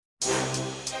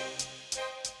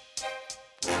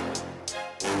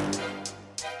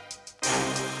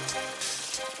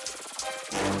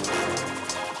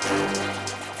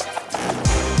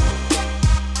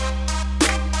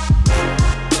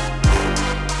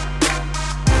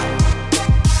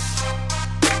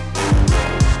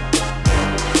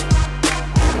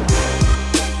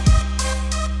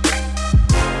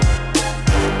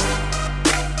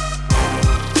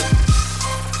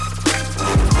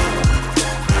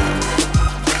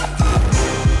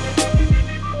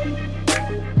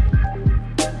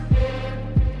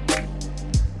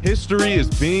History is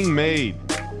being made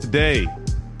today,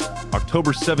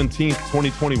 October 17th,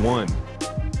 2021.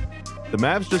 The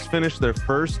Mavs just finished their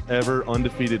first ever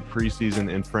undefeated preseason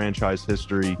in franchise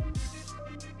history.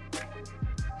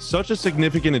 Such a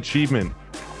significant achievement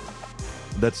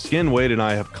that Skin Wade and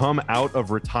I have come out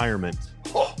of retirement.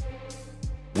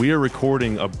 We are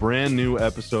recording a brand new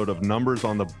episode of Numbers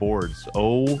on the Boards.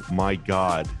 Oh my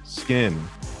God, Skin.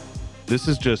 This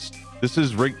is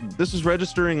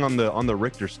registering on the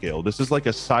Richter scale. This is like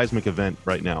a seismic event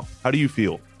right now. How do you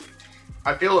feel?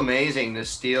 I feel amazing, to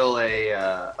steal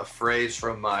a phrase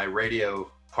from my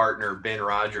radio partner, Ben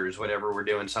Rogers. Whenever we're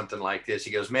doing something like this,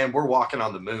 he goes, man, we're walking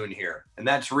on the moon here. And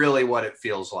that's really what it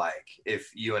feels like if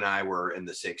you and I were in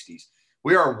the 60s.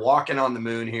 We are walking on the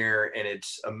moon here, and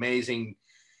it's amazing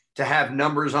to have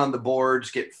Numbers on the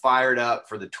Boards get fired up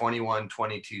for the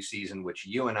 21-22 season, which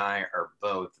you and I are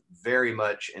both very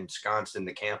much ensconced in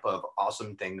the camp of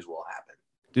awesome things will happen.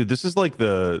 Dude, this is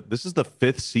the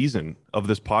fifth season of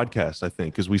this podcast, I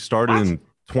think, because we started in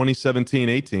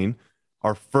 2017-18.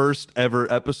 Our first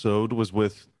ever episode was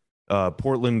with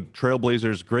Portland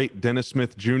Trailblazers great Dennis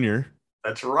Smith Jr.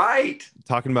 That's right.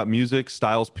 Talking about music,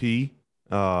 Styles P,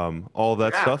 all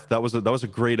that stuff. That was a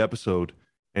great episode.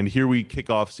 And here we kick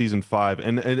off season 5,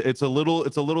 and it's a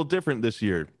little different this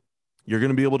year. You're going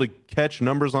to be able to catch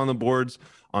Numbers on the Boards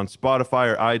on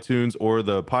Spotify or iTunes or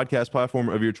the podcast platform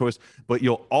of your choice, but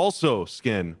you'll also,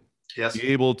 Skin, be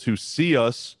able to see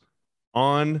us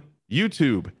on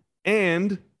YouTube,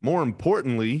 and more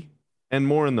importantly, and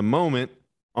more in the moment,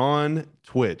 on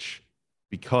Twitch,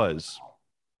 because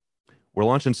we're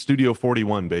launching Studio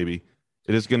 41, baby.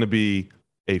 It is going to be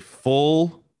a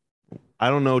full, I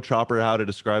don't know, Chopper, how to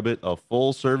describe it, a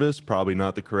full service, probably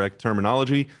not the correct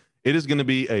terminology. It is going to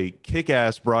be a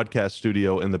kick-ass broadcast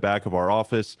studio in the back of our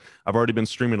office. I've already been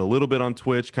streaming a little bit on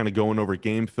Twitch, kind of going over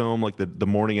game film like the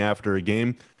morning after a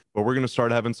game, but we're going to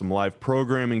start having some live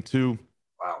programming too.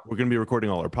 Wow. We're going to be recording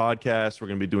all our podcasts. We're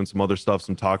going to be doing some other stuff,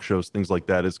 some talk shows, things like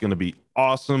that. It's going to be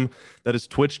awesome. That is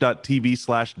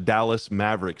twitch.tv/Dallas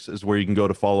Mavericks is where you can go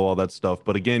to follow all that stuff.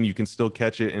 But again, you can still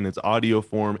catch it in its audio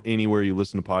form anywhere you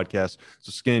listen to podcasts.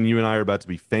 So Skin, you and I are about to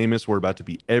be famous. We're about to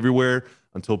be everywhere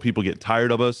until people get tired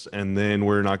of us, and then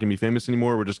we're not going to be famous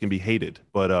anymore. We're just going to be hated.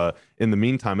 But in the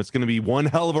meantime, it's going to be one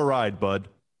hell of a ride, bud.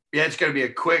 Yeah, it's going to be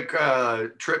a quick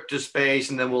trip to space,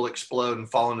 and then we'll explode and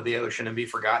fall into the ocean and be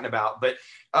forgotten about. But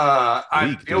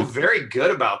I feel very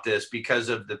good about this because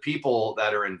of the people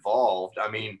that are involved. I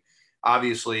mean,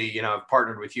 obviously, I've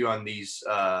partnered with you on these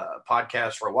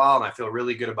podcasts for a while, and I feel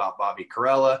really good about Bobby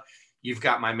Carella. You've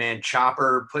got my man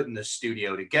Chopper putting the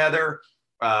studio together.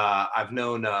 I've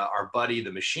known our buddy,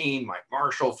 The Machine, Mike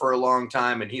Marshall, for a long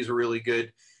time, and he's a really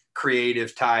good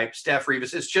creative type. Steph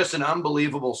Rivas. It's just an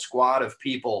unbelievable squad of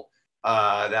people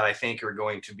that I think are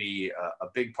going to be a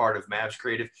big part of Mavs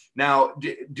Creative. Now,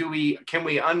 can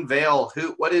we unveil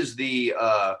what is the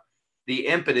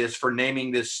impetus for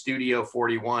naming this Studio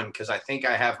 41? Because I think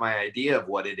I have my idea of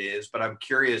what it is, but I'm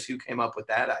curious who came up with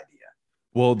that idea.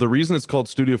 Well, the reason it's called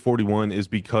Studio 41 is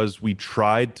because we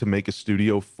tried to make a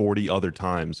studio 40 other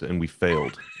times and we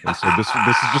failed. And so this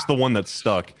is just the one that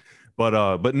stuck.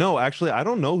 But no, actually, I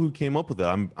don't know who came up with it.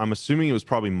 I'm assuming it was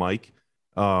probably Mike,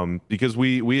 because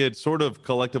we had sort of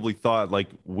collectively thought, like,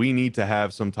 we need to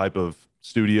have some type of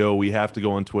studio. We have to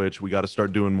go on Twitch. We got to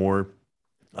start doing more,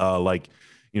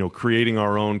 creating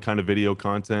our own kind of video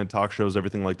content, talk shows,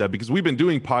 everything like that. Because we've been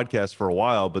doing podcasts for a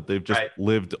while, but they've just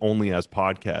lived only as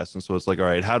podcasts. And so it's like, all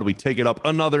right, how do we take it up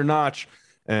another notch?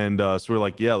 And so we're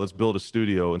like, yeah, let's build a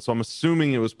studio. And so I'm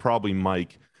assuming it was probably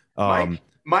Mike.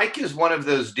 Mike is one of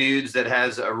those dudes that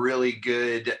has a really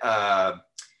good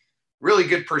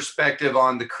perspective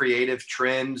on the creative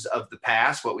trends of the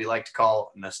past, what we like to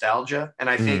call nostalgia. And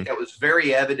I think that was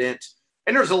very evident.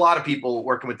 And there's a lot of people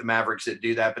working with the Mavericks that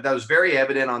do that, but that was very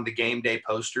evident on the game day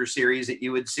poster series that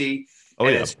you would see.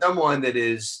 As someone that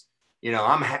is,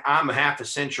 I'm half a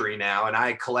century now, and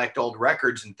I collect old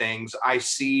records and things. I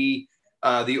see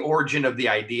the origin of the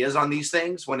ideas on these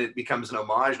things when it becomes an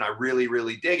homage, and I really,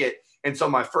 really dig it. And so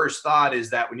my first thought is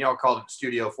that when y'all called it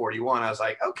Studio 41, I was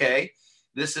like, okay,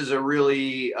 this is a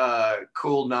really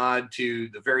cool nod to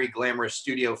the very glamorous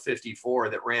Studio 54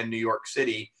 that ran New York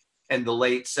City in the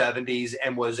late 70s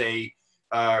and was a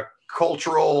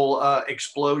cultural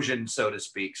explosion, so to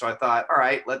speak. So I thought, all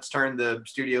right, let's turn the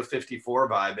Studio 54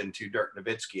 vibe into Dirk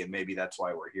Nowitzki, and maybe that's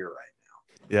why we're here right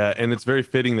now. Yeah, and it's very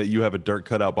fitting that you have a Dirk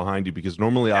cutout behind you, because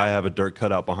normally I have a Dirk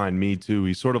cutout behind me too.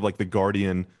 He's sort of like the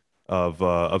guardian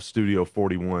of Studio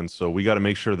 41. So we got to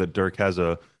make sure that Dirk has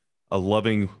a a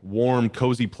loving, warm,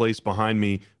 cozy place behind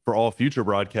me for all future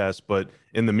broadcasts. But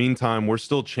in the meantime, we're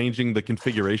still changing the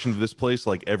configuration of this place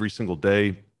like every single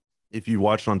day. If you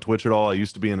watched on Twitch at all, I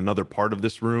used to be in another part of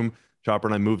this room. Chopper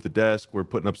and I moved the desk. We're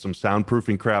putting up some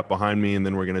soundproofing crap behind me, and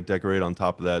then we're going to decorate on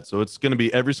top of that. So it's going to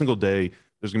be every single day.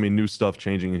 There's going to be new stuff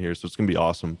changing in here. So it's going to be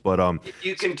awesome. But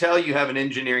you can tell you have an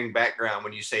engineering background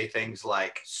when you say things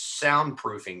like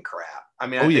soundproofing crap. I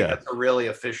mean, I think that's a really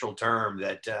official term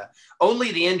that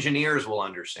only the engineers will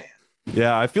understand.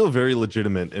 Yeah, I feel very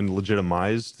legitimate and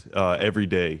legitimized every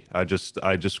day. I just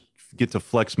get to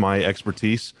flex my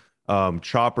expertise.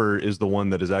 Chopper is the one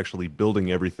that is actually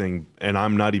building everything, and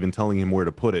I'm not even telling him where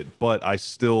to put it. But I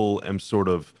still am sort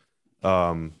of,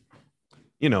 I'm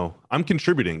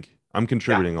contributing. I'm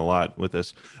contributing a lot with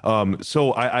this.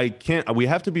 So I can't. We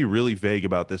have to be really vague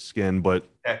about this skin, but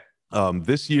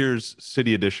this year's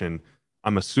City Edition,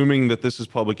 I'm assuming that this is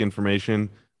public information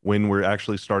when we're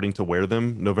actually starting to wear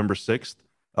them, November 6th.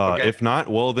 If not,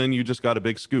 well, then you just got a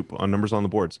big scoop on numbers on the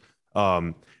boards.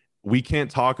 We can't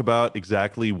talk about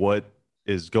exactly what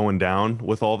is going down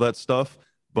with all that stuff,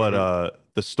 but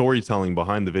the storytelling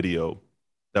behind the video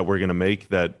that we're going to make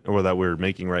that we're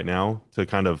making right now to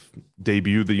kind of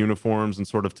debut the uniforms and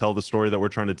sort of tell the story that we're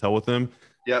trying to tell with them.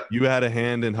 Yep. You had a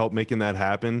hand in help making that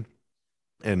happen,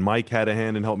 and Mike had a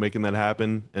hand in help making that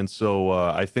happen. And so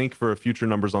I think for future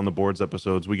numbers on the boards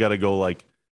episodes, we got to go like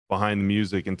behind the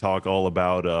music and talk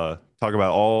about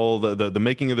all the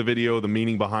making of the video, the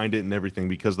meaning behind it, and everything.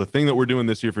 Because the thing that we're doing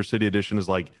this year for City Edition is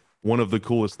like one of the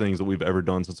coolest things that we've ever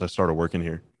done since I started working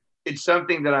here. It's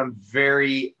something that I'm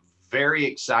very, very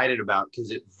excited about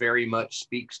because it very much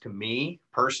speaks to me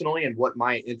personally and what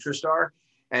my interests are.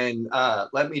 And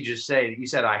let me just say, you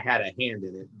said I had a hand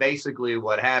in it. Basically,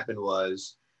 what happened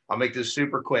was, I'll make this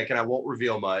super quick and I won't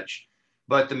reveal much,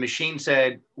 but the machine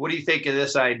said, "What do you think of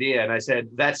this idea?" And I said,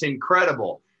 "That's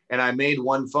incredible." And I made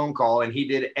one phone call and he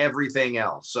did everything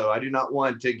else. So I do not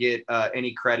want to get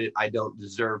any credit I don't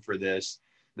deserve for this.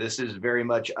 This is very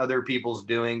much other people's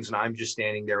doings. And I'm just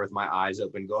standing there with my eyes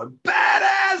open going,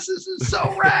 badass. This is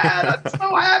so rad. I'm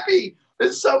so happy.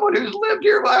 As someone who's lived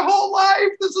here my whole life,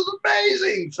 this is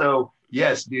amazing. So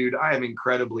yes, dude, I am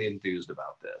incredibly enthused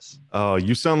about this. Oh,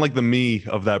 you sound like the me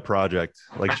of that project.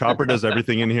 Like Chopper does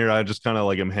everything in here. I just kind of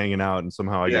like am hanging out and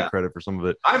somehow I get credit for some of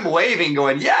it. I'm waving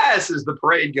going, yes, as the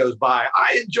parade goes by.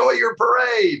 I enjoy your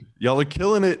parade. Y'all are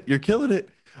killing it. You're killing it.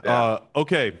 Yeah.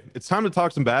 Okay, it's time to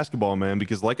talk some basketball, man,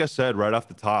 because like I said right off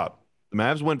the top, the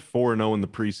Mavs went 4-0 in the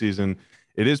preseason.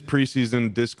 It is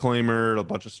preseason, disclaimer, a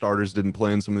bunch of starters didn't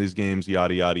play in some of these games,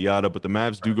 yada, yada, yada, but the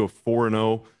Mavs do go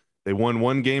 4-0. They won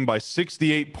one game by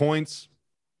 68 points.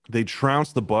 They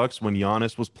trounced the Bucks when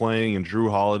Giannis was playing and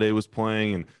Drew Holiday was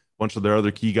playing and a bunch of their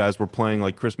other key guys were playing,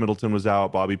 like Chris Middleton was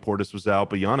out, Bobby Portis was out,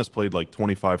 but Giannis played like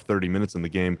 25, 30 minutes in the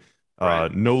game.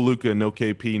 Right. No Luka, no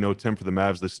KP, no Tim for the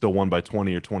Mavs. They still won by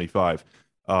 20 or 25.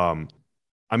 I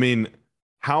mean,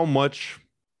 how much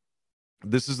 –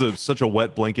 this is such a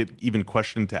wet blanket even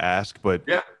question to ask, but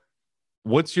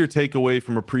what's your takeaway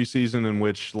from a preseason in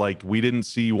which, like, we didn't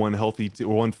see one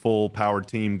one full-powered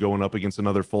team going up against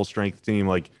another full-strength team?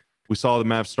 Like, we saw the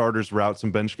Mavs starters route some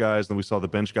bench guys, then we saw the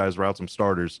bench guys route some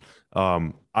starters.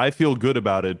 I feel good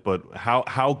about it, but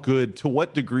how good – to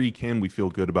what degree can we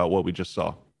feel good about what we just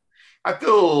saw? I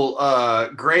feel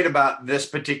great about this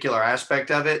particular aspect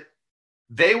of it.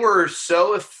 They were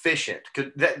so efficient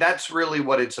because that's really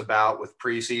what it's about with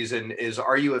preseason is,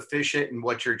 are you efficient in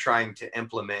what you're trying to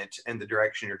implement and the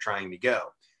direction you're trying to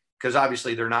go? Because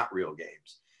obviously they're not real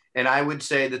games. And I would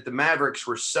say that the Mavericks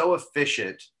were so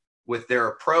efficient with their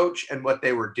approach and what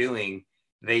they were doing,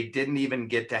 they didn't even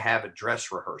get to have a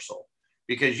dress rehearsal,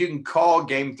 because you can call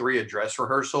game 3 a dress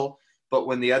rehearsal, but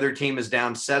when the other team is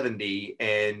down 70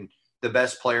 and the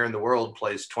best player in the world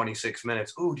plays 26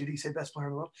 minutes. Oh, did he say best player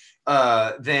in the world?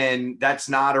 Then that's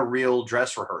not a real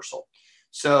dress rehearsal.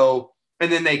 So,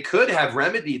 and then they could have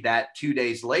remedied that 2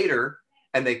 days later,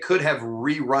 and they could have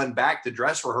rerun back the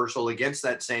dress rehearsal against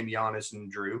that same Giannis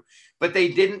and Drew, but they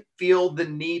didn't feel the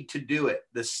need to do it.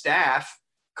 The staff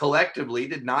collectively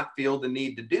did not feel the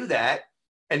need to do that.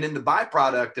 And then the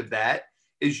byproduct of that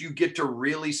is you get to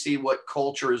really see what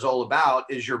culture is all about,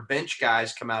 is your bench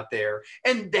guys come out there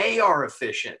and they are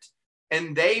efficient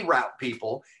and they route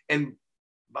people. And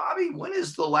Bobby, when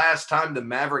is the last time the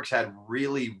Mavericks had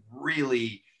really,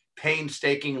 really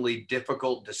painstakingly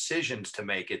difficult decisions to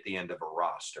make at the end of a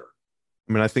roster?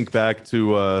 I mean, I think back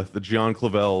to the Gian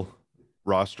Clavel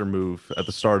roster move at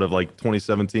the start of like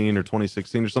 2017 or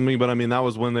 2016 or something. But I mean, that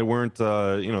was when they weren't,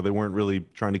 they weren't really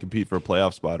trying to compete for a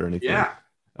playoff spot or anything. Yeah.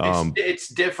 It's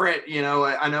different.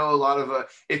 I know a lot of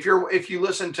if you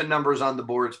listen to Numbers on the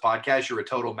Boards podcast, you're a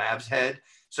total Mavs head.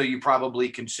 So you probably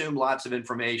consume lots of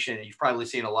information, and you've probably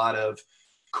seen a lot of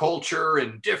culture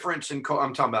and difference. I'm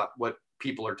talking about what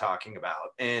people are talking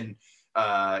about. And,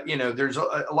 there's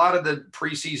a lot of the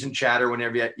preseason chatter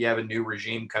whenever you have a new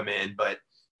regime come in, but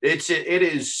it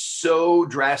is so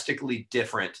drastically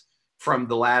different from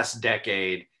the last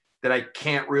decade that I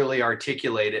can't really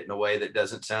articulate it in a way that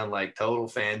doesn't sound like total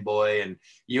fanboy. And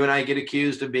you and I get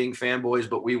accused of being fanboys,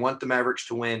 but we want the Mavericks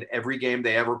to win every game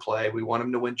they ever play. We want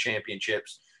them to win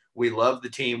championships. We love the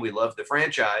team. We love the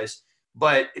franchise.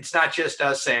 But it's not just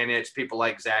us saying it. It's people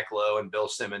like Zach Lowe and Bill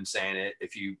Simmons saying it.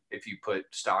 If you put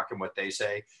stock in what they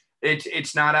say,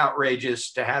 it's not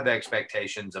outrageous to have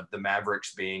expectations of the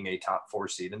Mavericks being a top 4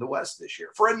 seed in the West this year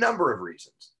for a number of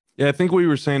reasons. Yeah, I think we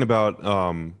were saying about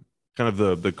kind of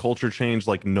the culture change,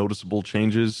 like noticeable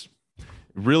changes,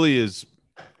 really is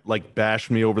like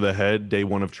bashed me over the head day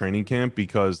one of training camp,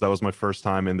 because that was my first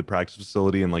time in the practice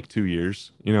facility in like 2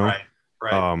 years,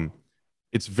 Right.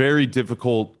 It's very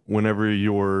difficult whenever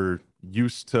you're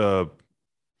used to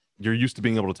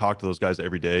being able to talk to those guys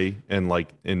every day. And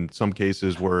like in some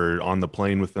cases we're on the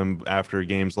plane with them after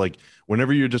games, like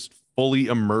whenever you're just fully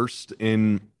immersed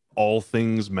in all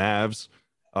things Mavs,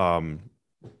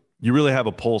 you really have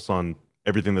a pulse on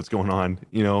everything that's going on,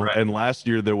 Right. And last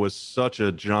year there was such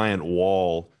a giant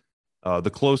wall. The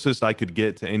closest I could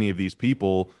get to any of these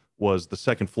people was the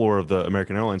second floor of the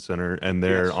American Airlines Center, and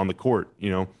they're Yes. on the court,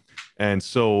 And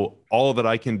so all that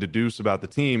I can deduce about the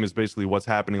team is basically what's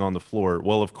happening on the floor.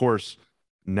 Well, of course,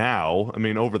 now,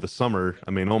 over the summer,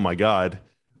 oh my God,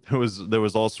 there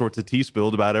was all sorts of tea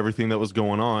spilled about everything that was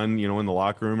going on, in the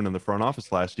locker room and in the front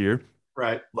office last year.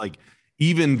 Right. Like,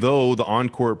 even though the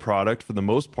on-court product for the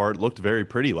most part looked very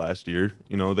pretty last year,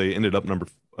 they ended up number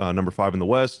 5 in the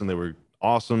West, and they were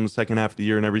awesome second half of the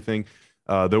year and everything.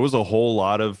 There was a whole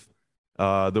lot of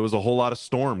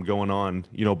storm going on,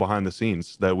 behind the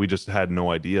scenes that we just had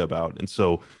no idea about. And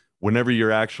so whenever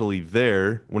you're actually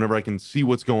there, whenever I can see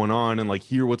what's going on and like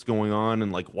hear what's going on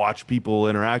and like watch people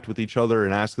interact with each other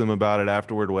and ask them about it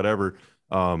afterward, whatever,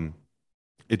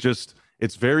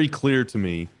 it's very clear to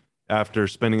me after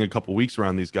spending a couple weeks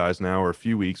around these guys now, or a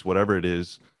few weeks, whatever it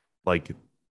is, like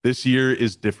this year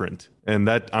is different. And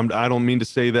that I don't mean to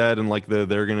say that and like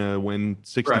they're gonna win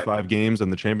 65 games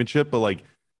and the championship, but like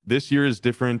this year is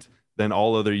different than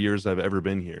all other years I've ever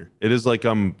been here. It is like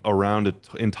I'm around an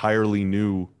entirely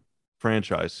new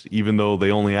franchise, even though they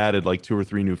only added like 2 or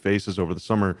 3 new faces over the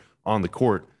summer on the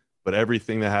court. But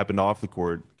everything that happened off the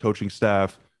court, coaching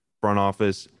staff, front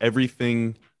office,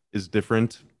 everything is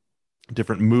different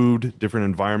mood, different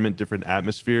environment, different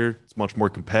atmosphere. It's much more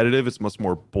competitive. It's much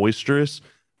more boisterous.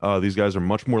 These guys are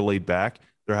much more laid back.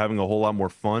 They're having a whole lot more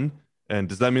fun. And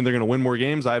does that mean they're going to win more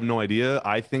games? I have no idea.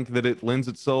 I think that it lends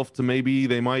itself to maybe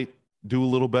they might do a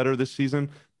little better this season,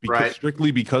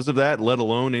 strictly because of that, let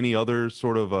alone any other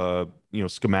sort of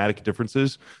schematic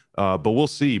differences. But we'll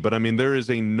see. But there is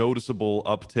a noticeable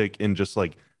uptick in just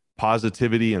like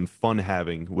positivity and fun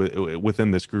having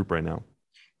within this group right now.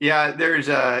 Yeah,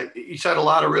 you said a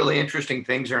lot of really interesting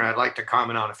things here, and I'd like to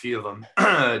comment on a few of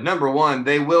them. Number one,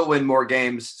 they will win more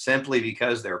games simply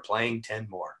because they're playing 10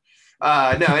 more.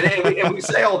 And we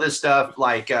say all this stuff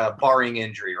like barring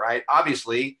injury, right?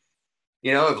 Obviously,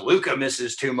 if Luka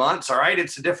misses 2 months, all right,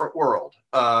 it's a different world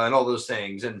and all those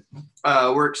things. And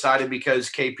we're excited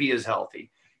because KP is healthy.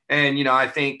 And,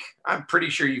 I'm pretty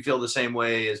sure you feel the same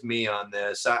way as me on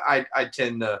this. I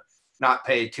tend to not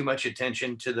pay too much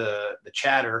attention to the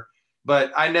chatter,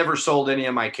 but I never sold any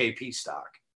of my KP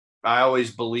stock. I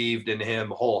always believed in him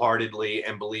wholeheartedly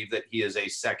and believe that he is a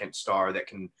second star that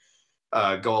can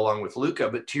go along with Luka.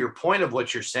 But to your point of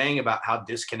what you're saying about how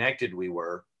disconnected we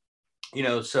were,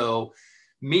 so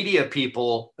media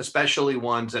people, especially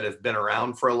ones that have been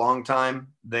around for a long time,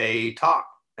 they talk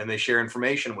and they share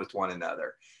information with one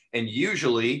another. And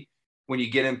usually when you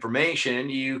get information,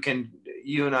 you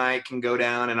and I can go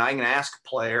down and I can ask a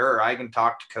player or I can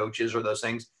talk to coaches or those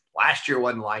things. Last year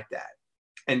wasn't like that.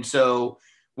 And so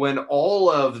when all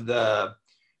of the,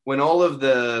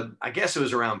 I guess it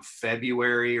was around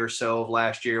February or so of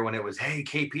last year when it was, hey,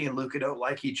 KP and Luka don't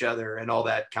like each other and all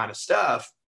that kind of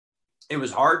stuff, it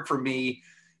was hard for me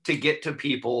to get to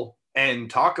people and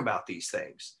talk about these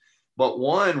things. But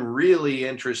one really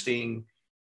interesting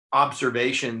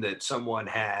observation that someone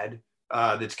had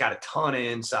that's got a ton of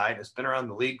insight, has been around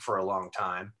the league for a long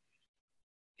time.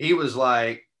 He was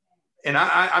like, and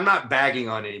I'm not bagging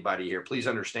on anybody here, please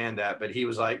understand that, but he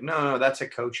was like, no, that's a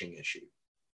coaching issue.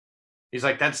 He's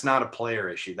like, that's not a player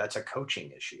issue. That's a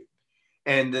coaching issue.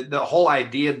 And the whole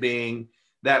idea being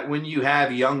that when you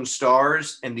have young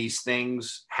stars and these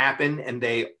things happen, and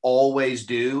they always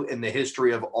do in the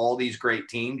history of all these great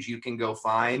teams, you can go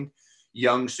find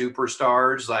young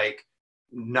superstars like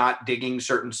not digging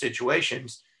certain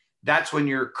situations. That's when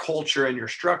your culture and your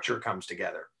structure comes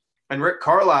together. And Rick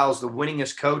Carlisle is the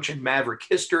winningest coach in Maverick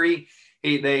history.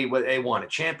 They won a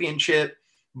championship,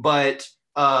 but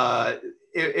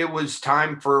it was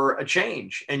time for a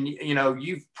change. And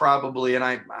you've probably, and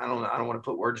I don't want to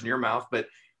put words in your mouth, but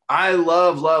I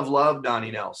love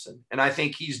Donnie Nelson, and I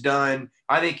think he's an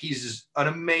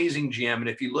amazing GM. And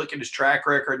if you look at his track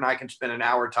record, and I can spend an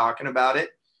hour talking about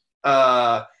it,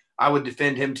 I would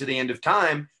defend him to the end of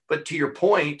time. But to your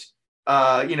point,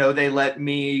 they let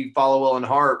me follow Will and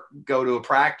Hart go to a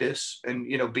practice and,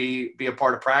 be a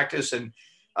part of practice. And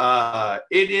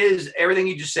it is, everything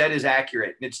you just said is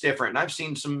accurate, and it's different. And I've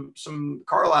seen some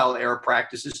Carlisle era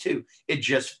practices too. It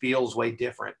just feels way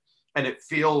different. And it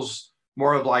feels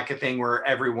more of like a thing where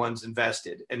everyone's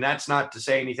invested. And that's not to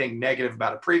say anything negative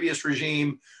about a previous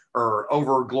regime or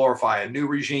over glorify a new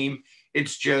regime.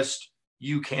 It's just,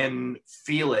 you can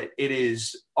feel it. It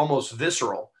is almost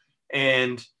visceral.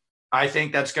 And I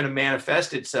think that's going to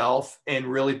manifest itself in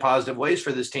really positive ways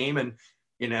for this team. And,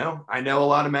 I know a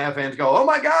lot of Mav fans go, "Oh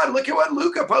my God, look at what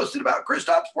Luka posted about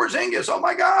Kristaps Porzingis. Oh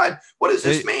my God, what does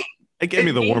this mean?" It gave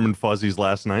me the warm and fuzzies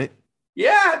last night.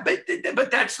 Yeah,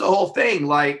 but that's the whole thing.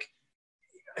 Like,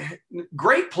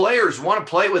 great players want to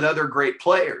play with other great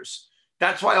players.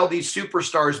 That's why all these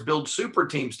superstars build super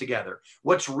teams together.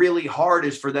 What's really hard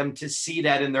is for them to see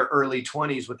that in their early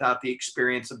 20s without the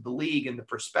experience of the league and the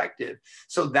perspective.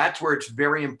 So that's where it's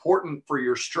very important for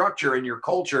your structure and your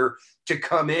culture to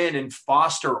come in and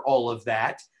foster all of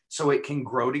that so it can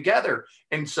grow together.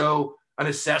 And so an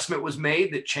assessment was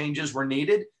made that changes were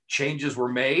needed, changes were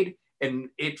made, and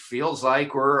it feels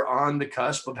like we're on the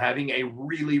cusp of having a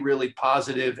really, really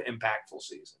positive, impactful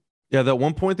season. Yeah, that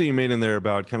one point that you made in there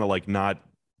about kind of like not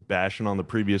bashing on the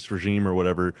previous regime or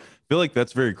whatever, I feel like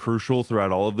that's very crucial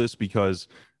throughout all of this, because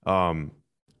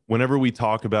whenever we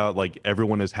talk about like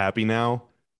everyone is happy now,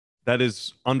 that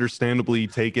is understandably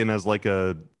taken as like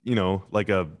a, like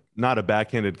a, not a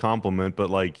backhanded compliment, but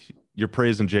like you're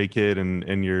praising J-Kid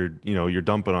and you're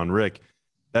dumping on Rick.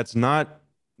 That's not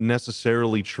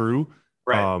necessarily true.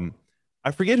 Right. I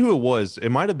forget who it was. It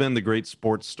might have been the great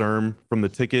Sports Sturm from the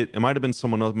Ticket. It might have been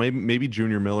someone else, maybe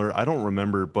Junior Miller. I don't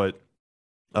remember, but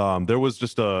there was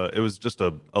just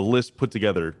a list put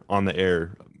together on the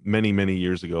air many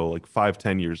years ago, like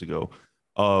 5-10 years ago,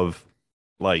 of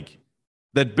like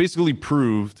that basically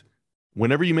proved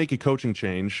whenever you make a coaching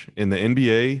change in the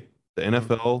NBA, the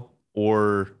NFL,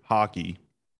 or hockey,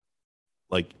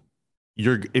 like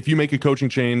if you make a coaching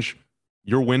change,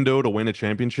 your window to win a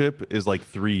championship is like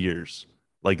 3 years.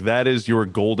 Like that is your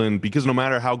golden, because no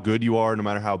matter how good you are, no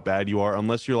matter how bad you are,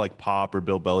 unless you're like Pop or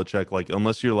Bill Belichick, like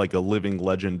unless you're like a living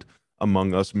legend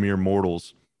among us mere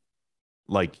mortals,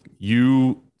 like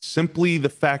you simply, the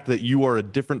fact that you are a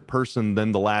different person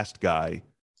than the last guy,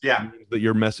 yeah, means that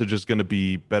your message is going to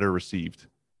be better received.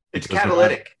 It's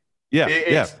catalytic. Yeah.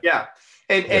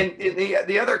 And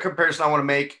the other comparison I want to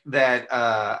make that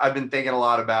I've been thinking a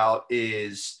lot about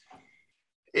is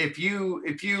if you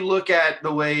look at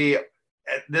the way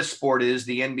this sport is,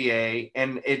 the NBA,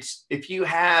 and it's, if you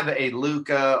have a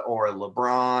Luka or a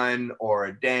LeBron or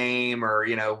a Dame or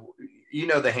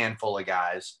the handful of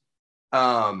guys,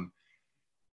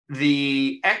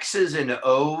 the X's and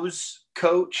O's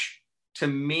coach to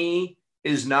me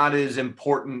is not as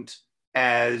important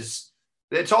as,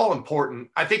 it's all important.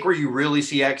 I think where you really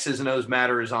see X's and O's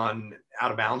matter is on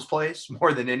out of bounds plays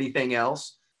more than anything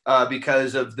else.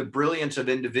 Because of the brilliance of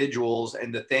individuals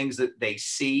and the things that they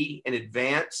see in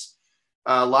advance.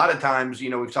 A lot of times,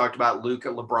 we've talked about Luka,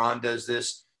 LeBron does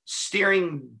this,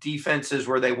 steering defenses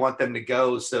where they want them to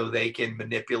go so they can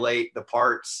manipulate the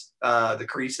parts, the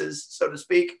creases, so to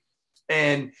speak.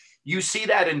 And you see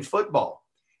that in football,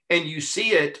 and you see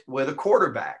it with a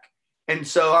quarterback. And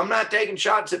so I'm not taking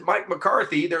shots at Mike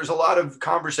McCarthy. There's a lot of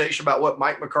conversation about what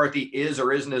Mike McCarthy is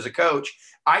or isn't as a coach.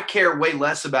 I care way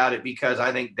less about it because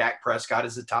I think Dak Prescott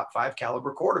is a top 5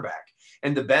 caliber quarterback.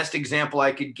 And the best example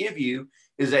I could give you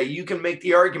is that you can make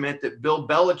the argument that Bill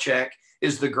Belichick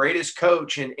is the greatest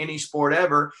coach in any sport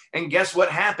ever. And guess what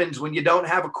happens when you don't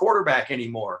have a quarterback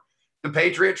anymore? The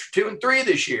Patriots are 2-3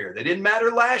 this year. They didn't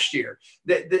matter last year.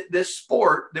 This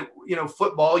sport,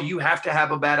 football, you have to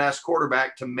have a badass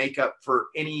quarterback to make up for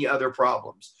any other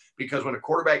problems. Because when a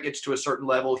quarterback gets to a certain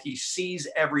level, he sees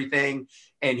everything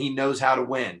and he knows how to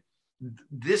win.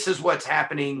 This is what's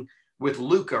happening with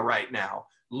Luka right now.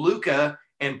 Luka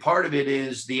And part of it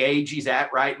is the age he's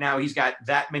at right now. He's got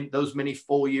those many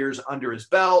full years under his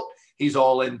belt. He's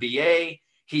all NBA.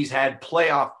 He's had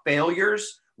playoff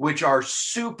failures, which are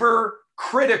super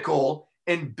critical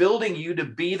in building you to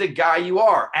be the guy you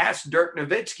are. Ask Dirk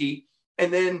Nowitzki.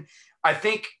 And then I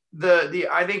think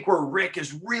I think where Rick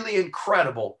is really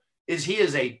incredible is he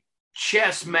is a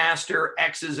chess master,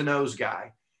 X's and O's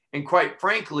guy. And quite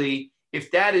frankly,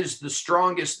 if that is the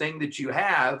strongest thing that you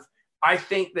have, I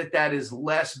think that is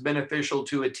less beneficial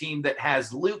to a team that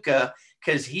has Luka,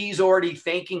 because he's already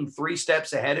thinking 3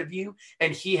 steps ahead of you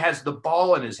and he has the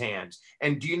ball in his hands.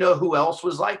 And do you know who else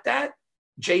was like that?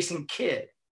 Jason Kidd.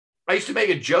 I used to make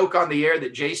a joke on the air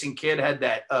that Jason Kidd had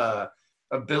that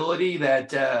ability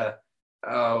that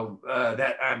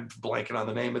I'm blanking on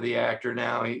the name of the actor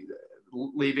now.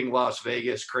 Leaving Las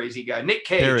Vegas, crazy guy. Nick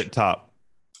Cage. Carrot Top.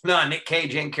 No, Nick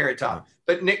Cage and Carrot Top.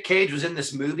 But Nick Cage was in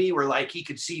this movie where like he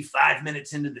could see 5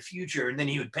 minutes into the future and then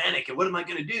he would panic. And what am I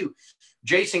going to do?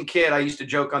 Jason Kidd, I used to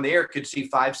joke on the air, could see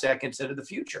 5 seconds into the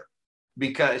future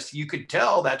because you could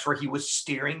tell that's where he was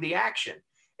steering the action.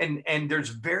 And there's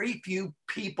very few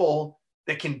people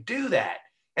that can do that.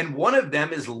 And one of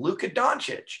them is Luka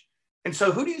Doncic. And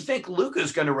so who do you think Luka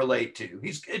is going to relate to?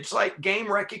 It's like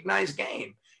game recognized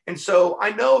game. And so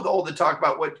I know all the talk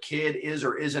about what Kidd is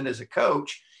or isn't as a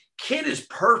coach. Kidd is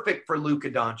perfect for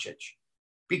Luka Doncic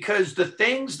because the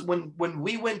things when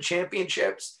we win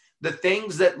championships, the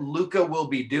things that Luka will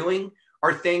be doing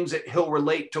are things that he'll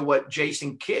relate to what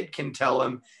Jason Kidd can tell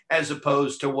him as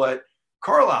opposed to what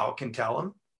Carlisle can tell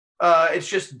him. It's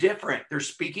just different. They're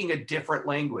speaking a different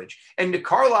language. And to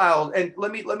Carlisle, and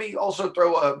let me also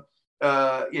throw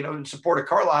in support of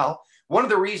Carlisle. One of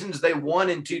the reasons they won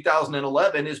in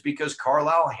 2011 is because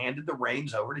Carlisle handed the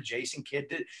reins over to Jason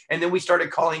Kidd, and then we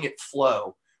started calling it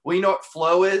flow. Well, you know what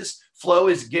flow is? Flow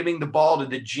is giving the ball to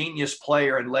the genius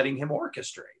player and letting him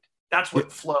orchestrate. That's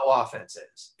what flow offense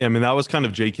is. I mean, that was kind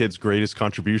of J Kidd's greatest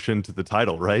contribution to the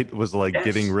title, right? It was like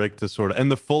getting Rick to sort of,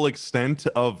 and the full extent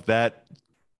of that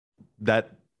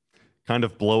kind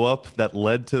of blow up that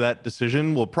led to that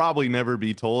decision will probably never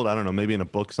be told. I don't know, maybe in a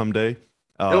book someday.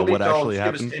 What actually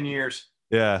happened? Give us 10 years.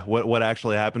 Yeah, what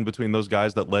actually happened between those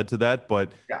guys that led to that.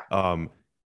 But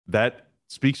that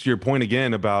speaks to your point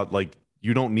again about like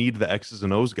you don't need the X's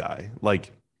and O's guy.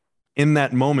 Like in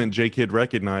that moment, J Kidd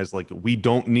recognized like we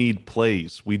don't need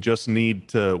plays. We just need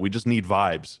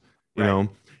vibes, you know?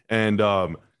 And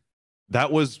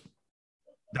that was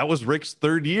Rick's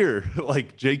 3rd year.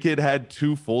 Like J Kidd had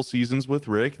 2 full seasons with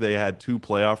Rick. They had 2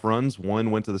 playoff runs. One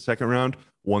went to the 2nd round,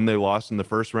 one they lost in the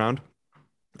 1st round.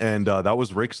 And that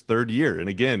was Rick's 3rd year. And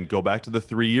again, go back to the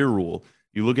 3-year rule.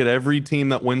 You look at every team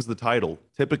that wins the title,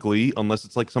 typically, unless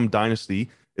it's like some dynasty,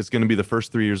 it's going to be the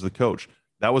first 3 years of the coach.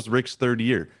 That was Rick's 3rd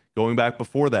year. Going back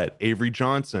before that, Avery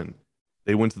Johnson,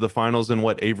 they went to the finals in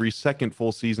Avery's 2nd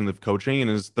full season of coaching. And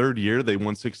in his 3rd year, they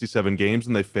won 67 games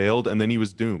and they failed. And then he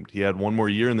was doomed. He had 1 more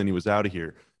year and then he was out of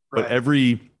here. Right.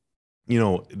 But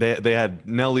they had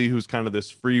Nelly, who's kind of this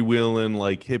freewheeling,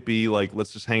 like hippie, like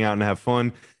let's just hang out and have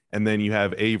fun. And then you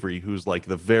have Avery, who's like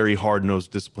the very hard-nosed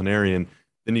disciplinarian.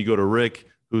 Then you go to Rick,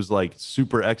 who's like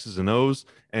super X's and O's.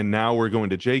 And now we're going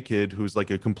to J Kidd, who's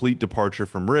like a complete departure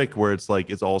from Rick, where it's like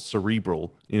it's all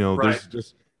cerebral.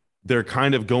 They're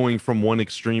kind of going from one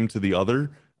extreme to the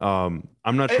other. I'm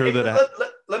not sure that.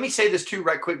 Let me say this too,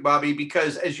 right quick, Bobby,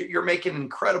 because as you're making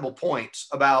incredible points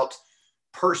about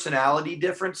personality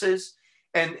differences,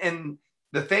 and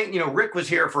the thing, Rick was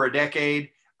here for a decade.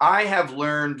 I have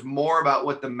learned more about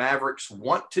what the Mavericks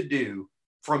want to do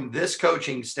from this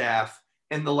coaching staff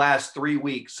in the last 3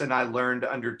 weeks than I learned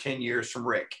under 10 years from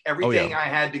Rick. Everything I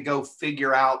had to go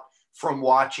figure out from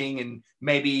watching, and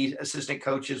maybe assistant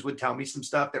coaches would tell me some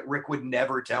stuff that Rick would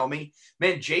never tell me.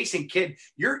 Man, Jason Kidd,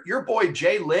 your boy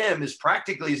Jay Lim is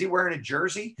practically, is he wearing a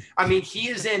jersey? I mean, he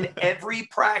is in every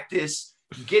practice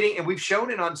and we've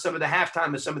shown it on some of the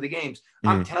halftime of some of the games.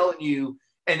 I'm telling you,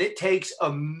 and it takes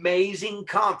amazing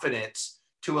confidence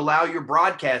to allow your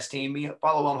broadcast team,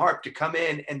 Follow On Harp, to come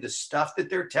in, and the stuff that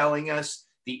they're telling us,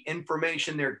 the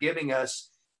information they're giving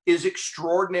us is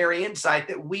extraordinary insight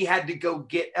that we had to go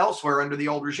get elsewhere under the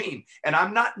old regime. And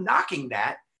I'm not knocking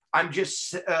that. I'm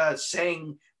just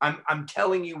saying, I'm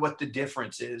telling you what the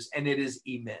difference is, and it is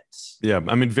immense. Yeah,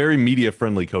 I mean, very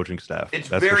media-friendly coaching staff. It's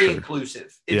very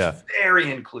inclusive. It's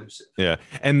very inclusive. Yeah,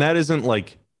 and that isn't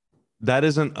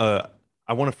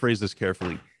I want to phrase this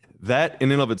carefully. That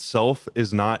in and of itself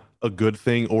is not a good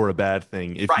thing or a bad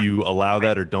thing if you allow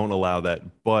that or don't allow that.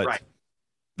 But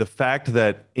the fact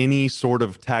that any sort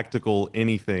of tactical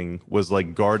anything was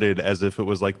like guarded as if it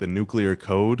was like the nuclear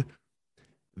code,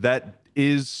 that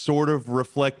is sort of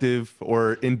reflective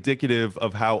or indicative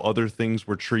of how other things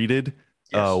were treated,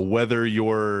 Yes. whether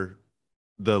you're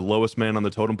the lowest man on the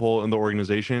totem pole in the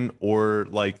organization or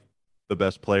like the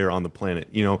best player on the planet.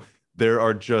 There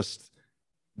are just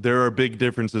there are big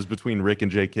differences between Rick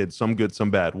and J Kidd, some good,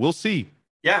 some bad. We'll see.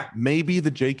 Yeah. Maybe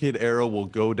the J Kidd era will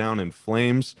go down in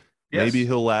flames. Maybe Yes.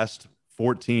 he'll last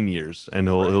 14 years and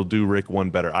he'll Right. he'll do Rick one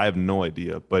better. I have no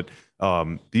idea, but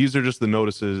these are just the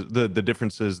notices, the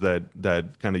differences that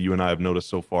kind of you and I have noticed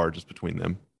so far just between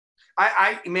them.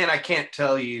 Man, I can't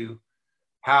tell you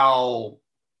how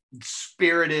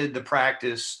spirited the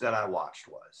practice that I watched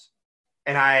was.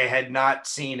 And I had not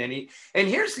seen any. And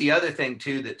here's the other thing,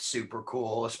 too, that's super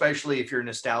cool, especially if you're a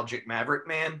nostalgic Maverick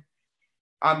man.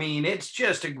 I mean, it's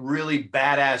just a really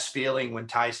badass feeling when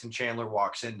Tyson Chandler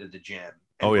walks into the gym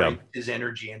and Oh yeah. brings his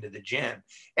energy into the gym.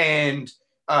 And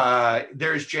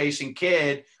there's Jason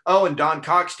Kidd. Oh, and Don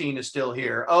Cockstein is still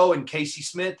here. Oh, and Casey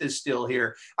Smith is still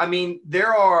here. I mean,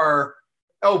 there are.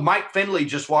 Oh, Mike Finley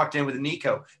just walked in with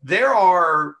Nico. There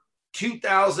are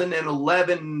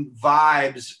 2011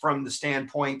 vibes from the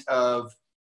standpoint of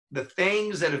the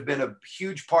things that have been a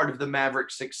huge part of the Maverick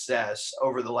success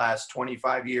over the last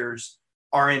 25 years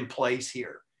are in place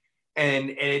here. And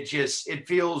it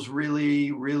feels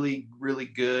really, really, really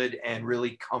good and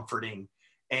really comforting.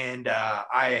 And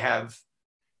I have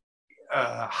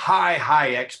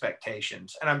high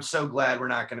expectations. And I'm so glad we're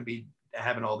not going to be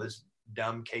having all this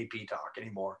dumb KP talk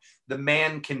anymore. The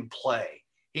man can play.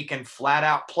 He can flat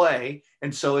out play.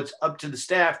 And so it's up to the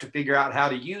staff to figure out how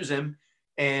to use him.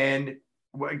 And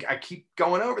I keep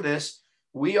going over this.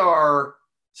 We are,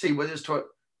 see what is,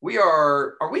 we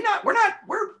are we not,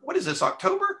 we're, what is this,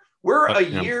 October? We're a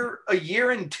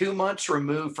year and 2 months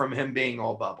removed from him being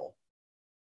all bubble.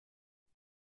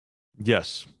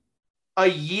 Yes. A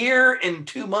year and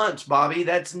 2 months, Bobby.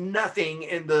 That's nothing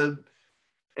in the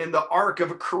arc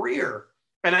of a career.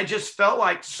 And I just felt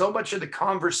like so much of the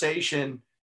conversation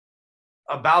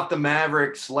about the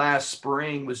Mavericks last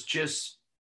spring was just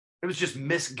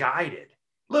misguided.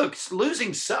 Look,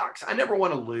 losing sucks. I never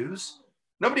want to lose.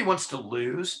 Nobody wants to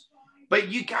lose. But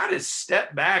you got to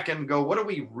step back and go, what are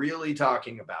we really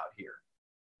talking about here?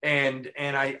 And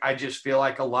I just feel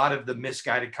like a lot of the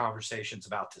misguided conversation's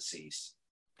about to cease.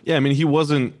 Yeah, I mean, he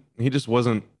just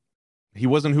wasn't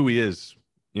who he is.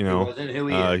 He wasn't who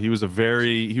he is. He was a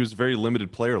very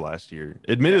limited player last year.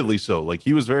 Admittedly so. Like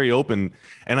he was very open.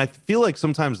 And I feel like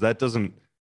sometimes that doesn't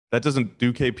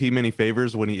do KP many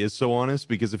favors when he is so honest,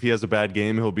 because if he has a bad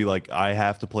game, he'll be like, I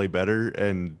have to play better.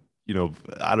 And,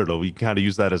 I don't know, you kind of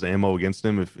use that as ammo against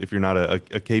him if you're not a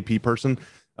KP person.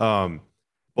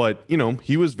 But,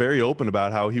 he was very open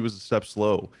about how he was a step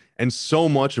slow. And so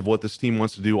much of what this team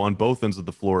wants to do on both ends of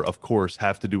the floor, of course,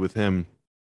 have to do with him,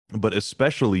 but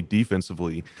especially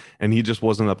defensively. And he just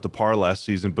wasn't up to par last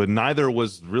season, but neither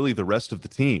was really the rest of the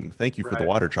team. Thank you for the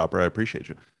water chopper. I appreciate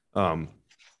you.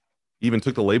 Even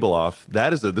took the label off.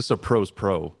 This is a pro's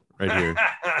pro right here.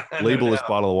 Labelless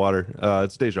bottle of water.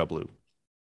 It's Deja Blue.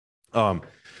 I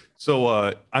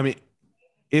mean,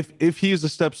 if he's a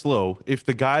step slow, if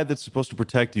the guy that's supposed to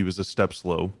protect you is a step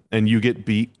slow and you get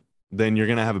beat, then you're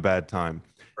gonna have a bad time.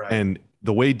 Right. And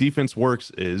the way defense works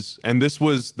is, and this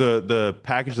was the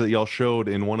package that y'all showed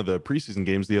in one of the preseason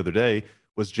games the other day,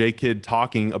 was J Kidd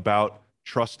talking about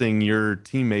trusting your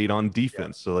teammate on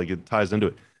defense. Yeah. So like it ties into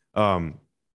it.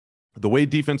 The way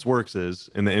defense works is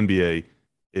in the NBA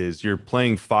is you're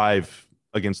playing 5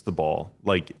 against the ball,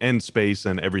 like end space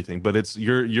and everything, but it's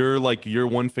you're like you're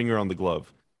one finger on the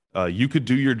glove. You could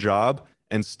do your job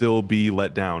and still be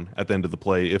let down at the end of the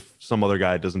play if some other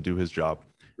guy doesn't do his job.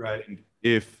 Right.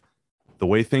 If the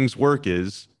way things work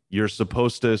is you're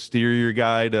supposed to steer your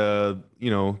guy to,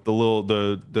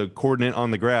 the coordinate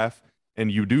on the graph, and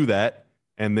you do that,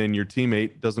 and then your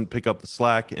teammate doesn't pick up the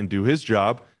slack and do his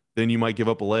job, then you might give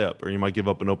up a layup, or you might give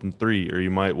up an open 3, or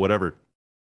you might whatever.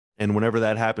 And whenever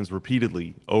that happens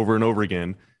repeatedly over and over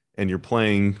again, and you're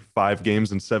playing 5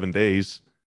 games in 7 days,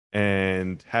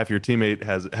 and half your team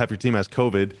has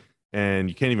COVID, and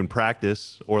you can't even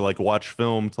practice or like watch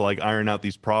film to like iron out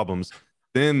these problems,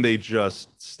 then they just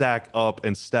stack up,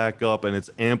 and it's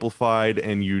amplified,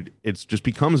 and it just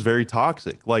becomes very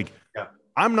toxic. Like, yeah.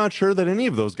 I'm not sure that any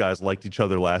of those guys liked each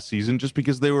other last season just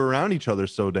because they were around each other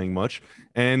so dang much,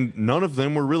 and none of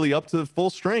them were really up to full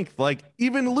strength. Like,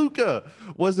 even Luka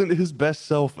wasn't his best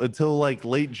self until like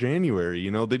late January.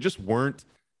 They just weren't.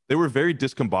 They were very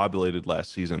discombobulated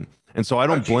last season. And so I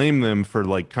don't blame them for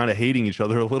like kind of hating each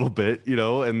other a little bit,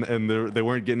 and they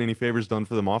weren't getting any favors done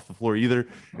for them off the floor either.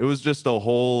 It was just a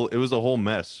whole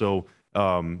mess. So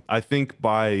I think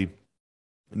by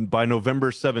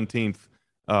November 17th,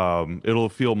 It'll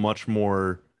feel much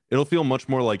more. It'll feel much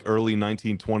more like early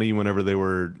 1920 whenever they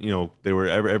were,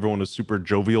 everyone was super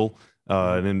jovial,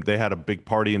 Mhm. and then they had a big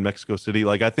party in Mexico City.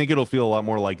 Like I think it'll feel a lot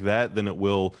more like that than it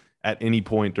will at any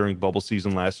point during bubble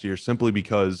season last year, simply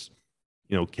because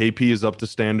KP is up to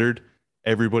standard.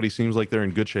 Everybody seems like they're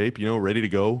in good shape, ready to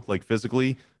go, like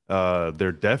physically.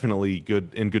 They're definitely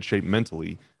in good shape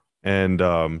mentally. And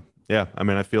yeah, I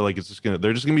mean, I feel like they're just gonna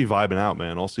be vibing out,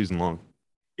 man, all season long.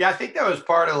 Yeah, I think that was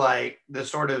part of like the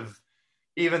sort of,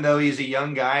 even though he's a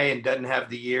young guy and doesn't have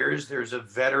the years, there's a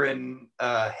veteran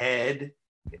head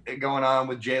going on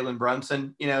with Jalen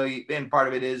Brunson. And part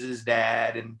of it is his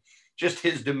dad and just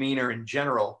his demeanor in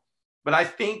general. But I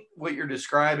think what you're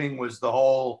describing was the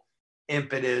whole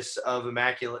impetus of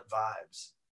Immaculate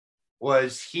Vibes.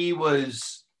 Was he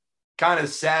was kind of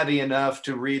savvy enough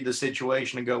to read the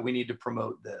situation and go, we need to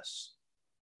promote this.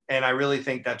 And I really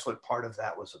think that's what part of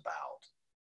that was about.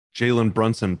 Jalen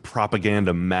Brunson,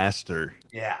 propaganda master.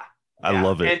 Yeah. I Yeah.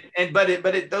 love it.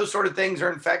 But those sort of things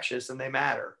are infectious and they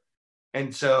matter.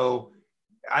 And so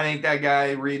I think that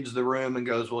guy reads the room and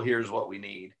goes, well, here's what we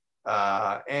need.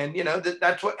 And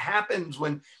that's what happens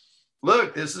when,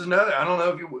 look, this is another, I don't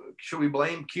know should we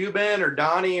blame Cuban or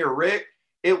Donnie or Rick?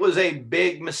 It was a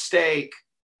big mistake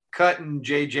cutting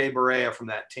JJ Barea from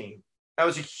that team. That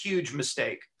was a huge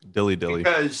mistake. Dilly.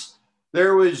 Because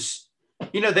there was,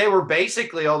 they were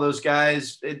basically all those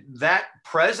guys. That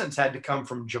presence had to come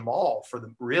from Jamal for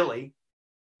them, really.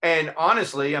 And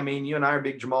honestly, I mean, you and I are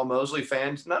big Jamal Mosley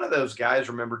fans. None of those guys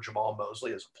remember Jamal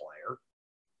Mosley as a player.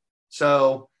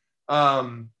 So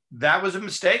that was a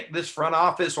mistake. This front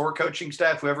office or coaching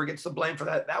staff, whoever gets the blame for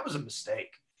that, that was a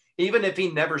mistake. Even if he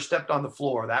never stepped on the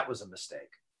floor, that was a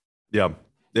mistake. Yeah.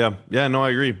 No, I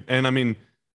agree. And I mean,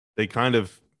 they kind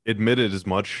of admitted as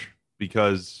much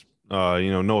because,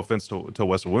 no offense to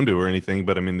Wes Iwundu or anything,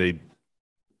 but I mean,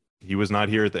 he was not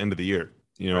here at the end of the year,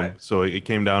 Right. so it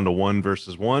came down to 1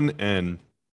 versus 1, and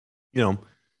who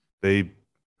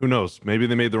knows, maybe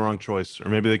they made the wrong choice, or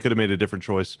maybe they could have made a different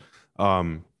choice.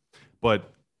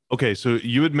 But okay, so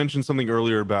you had mentioned something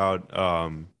earlier about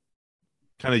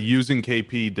kind of using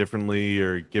KP differently,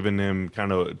 or giving him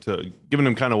kind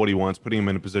of what he wants, putting him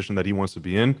in a position that he wants to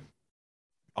be in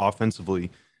offensively,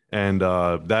 and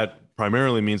that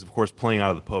primarily means, of course, playing out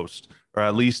of the post, or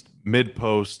at least mid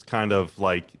post, kind of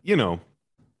like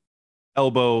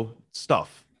elbow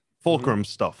stuff, fulcrum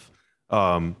stuff,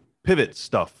 pivot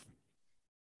stuff.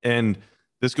 And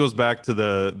this goes back to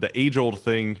the age old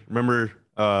thing. Remember,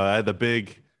 I had the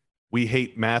big "we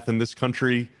hate math in this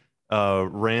country"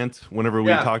 rant whenever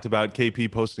we talked about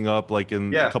KP posting up, like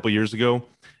in a couple years ago.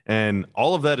 And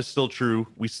all of that is still true.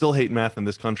 We still hate math in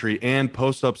this country, and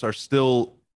post ups are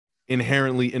still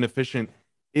inherently inefficient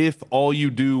if all you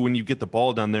do when you get the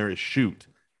ball down there is shoot.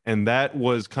 And that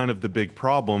was kind of the big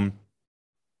problem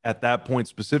at that point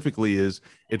specifically. Is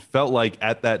it felt like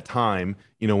at that time,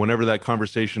 whenever that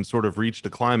conversation sort of reached a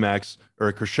climax or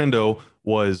a crescendo,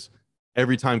 was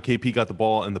every time KP got the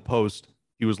ball in the post,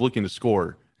 he was looking to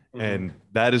score. And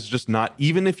that is just not,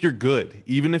 even if you're good,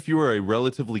 even if you are a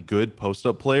relatively good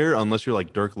post-up player, unless you're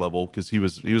like Dirk level, because he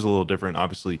was a little different,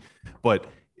 obviously. But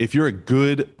if you're a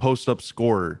good post-up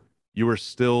scorer, you are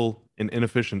still an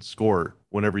inefficient scorer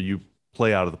whenever you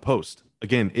play out of the post.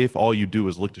 Again, if all you do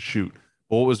is look to shoot.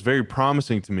 But what was very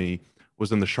promising to me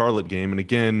was in the Charlotte game. And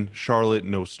again, Charlotte,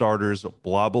 no starters,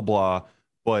 blah, blah, blah.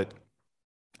 But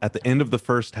at the end of the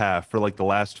first half, for like the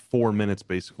last 4 minutes,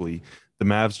 basically, the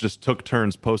Mavs just took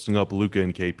turns posting up Luka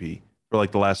and KP for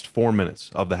like the last 4 minutes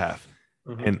of the half.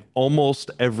 And almost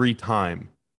every time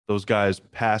those guys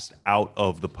passed out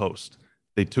of the post,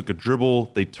 they took a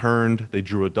dribble, they turned, they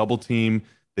drew a double team,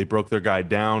 they broke their guy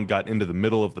down, got into the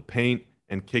middle of the paint,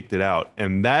 and kicked it out.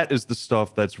 And that is the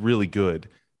stuff that's really good,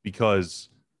 because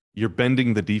you're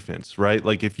bending the defense, right?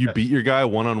 Like if you beat your guy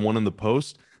one-on-one in the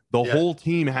post, the whole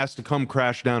team has to come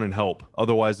crash down and help.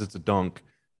 Otherwise, it's a dunk.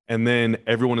 And then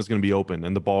everyone is going to be open,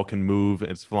 and the ball can move.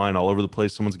 It's flying all over the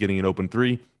place. Someone's getting an open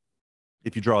three.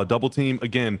 If you draw a double team,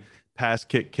 again, pass,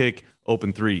 kick,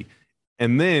 open three.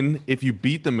 And then if you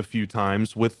beat them a few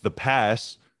times with the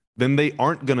pass, then they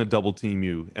aren't going to double team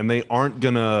you, and they aren't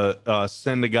going to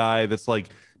send a guy that's like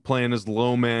playing as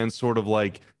low man, sort of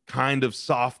like kind of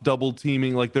soft double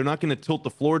teaming. Like they're not going to tilt the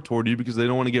floor toward you because they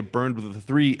don't want to get burned with the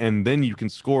three, and then you can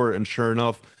score. And sure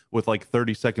enough, with like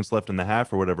 30 seconds left in the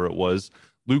half or whatever it was,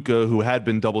 Luka, who had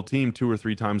been double teamed 2 or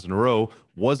 3 times in a row,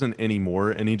 wasn't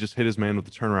anymore, and he just hit his man with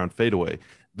the turnaround fadeaway.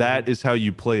 That is how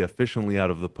you play efficiently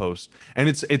out of the post. And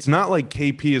it's not like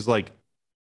KP is like,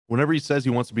 whenever he says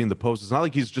he wants to be in the post, it's not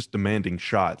like he's just demanding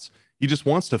shots. He just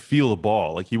wants to feel the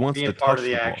ball. Like he wants Being to part touch of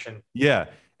the the ball. action. Yeah.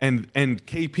 And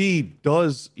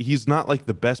KP he's not like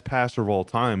the best passer of all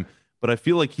time, but I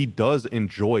feel like he does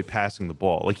enjoy passing the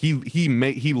ball. Like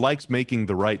he likes making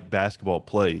the right basketball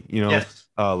play, you know? Yes.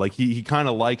 Like he kind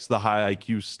of likes the high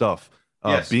IQ stuff,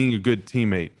 Yes. being a good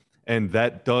teammate. And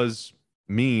that does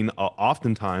mean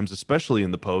oftentimes, especially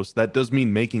in the post, that does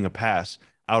mean making a pass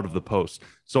out of the post.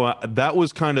 So that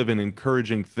was kind of an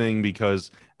encouraging thing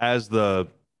because as the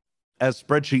as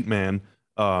spreadsheet man,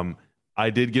 um,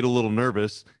 I did get a little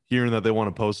nervous hearing that they want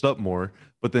to post up more,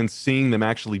 but then seeing them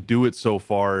actually do it so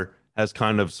far has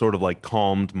kind of sort of like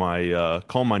calmed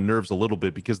my nerves a little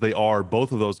bit because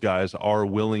both of those guys are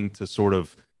willing to sort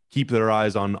of keep their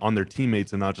eyes on their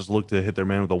teammates and not just look to hit their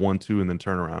man with a 1-2 and then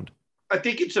turn around. I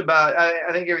think it's about,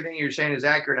 I think everything you're saying is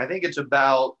accurate. I think it's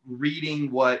about reading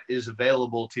what is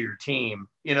available to your team.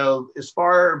 You know, as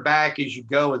far back as you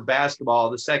go with basketball,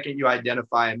 the second you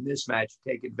identify a mismatch,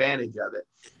 you take advantage of it.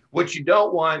 What you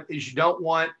don't want is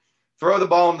throw the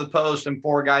ball in the post and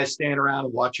four guys stand around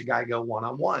and watch a guy go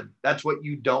one-on-one. That's what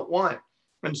you don't want.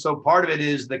 And so part of it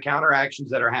is the counter actions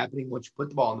that are happening once you put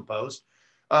the ball in the post.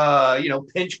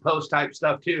 Pinch post type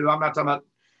stuff too. I'm not talking about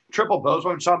triple post.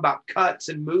 I'm talking about cuts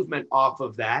and movement off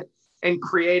of that and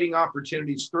creating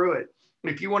opportunities through it.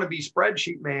 If you want to be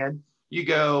spreadsheet man, you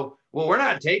go, well, we're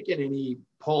not taking any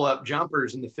pull-up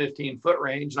jumpers in the 15-foot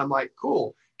range. And I'm like,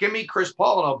 cool, give me Chris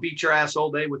Paul and I'll beat your ass all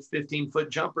day with 15-foot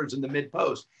jumpers in the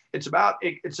mid-post. It's about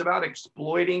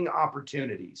exploiting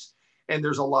opportunities. And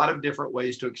there's a lot of different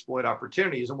ways to exploit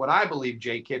opportunities. And what I believe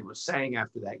J. Kidd was saying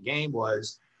after that game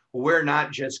was, we're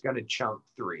not just going to chunk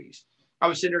threes. I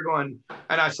was sitting there going,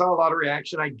 and I saw a lot of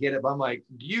reaction. I get it. But I'm like,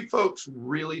 do you folks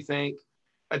really think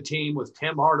a team with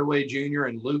Tim Hardaway Jr.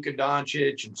 and Luka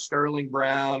Doncic and Sterling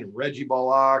Brown and Reggie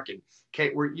Bullock and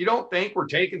Kate, you don't think we're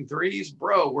taking threes?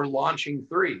 Bro, we're launching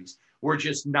threes. We're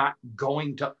just not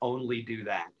going to only do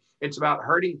that. It's about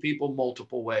hurting people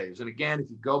multiple ways. And again, if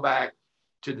you go back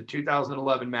to the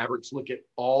 2011 Mavericks, look at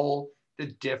all the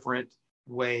different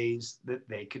ways that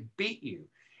they could beat you.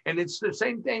 And it's the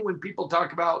same thing when people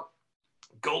talk about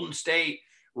Golden State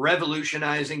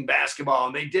revolutionizing basketball,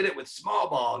 and they did it with small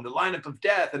ball and the lineup of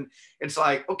death. And it's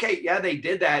like, okay, yeah, they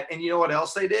did that. And you know what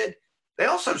else they did? They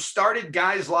also started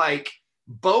guys like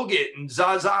Bogut and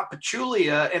Zaza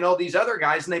Pachulia and all these other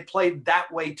guys, and they played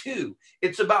that way too.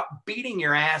 It's about beating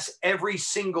your ass every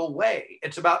single way.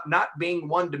 It's about not being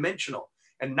one-dimensional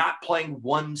and not playing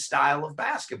one style of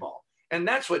basketball. And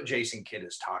that's what Jason Kidd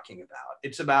is talking about.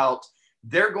 It's about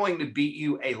they're going to beat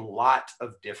you a lot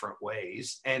of different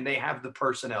ways, and they have the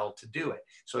personnel to do it.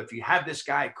 So if you have this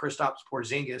guy, Kristaps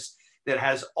Porzingis, that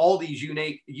has all these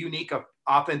unique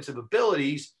offensive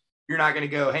abilities, you're not going to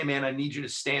go, hey, man, I need you to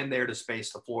stand there to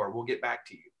space the floor. We'll get back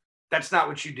to you. That's not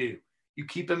what you do. You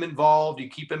keep him involved. You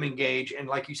keep him engaged. And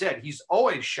like you said, he's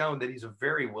always shown that he's a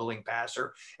very willing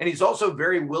passer, and he's also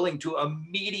very willing to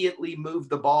immediately move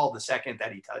the ball the second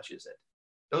that he touches it.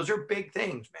 Those are big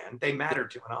things, man. They matter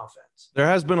to an offense. There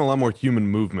has been a lot more human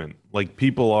movement. Like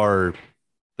they're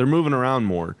moving around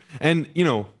more. And,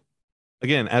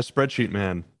 again, as spreadsheet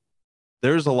man,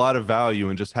 there's a lot of value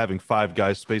in just having five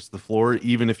guys space the floor,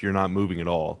 even if you're not moving at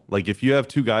all. Like if you have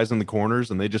two guys in the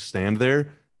corners and they just stand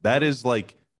there, that is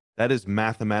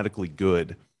mathematically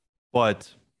good.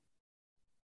 But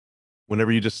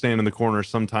whenever you just stand in the corner,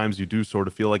 sometimes you do sort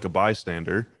of feel like a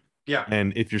bystander. Yeah.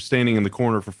 And if you're standing in the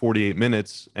corner for 48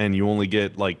 minutes and you only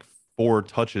get like 4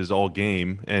 touches all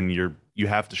game and you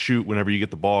have to shoot whenever you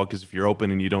get the ball, because if you're open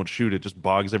and you don't shoot, it just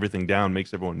bogs everything down,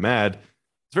 makes everyone mad.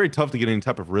 It's very tough to get any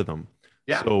type of rhythm.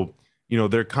 Yeah. So,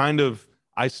 they're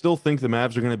I still think the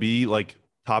Mavs are going to be like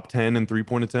top 10 in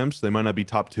 3-point attempts. They might not be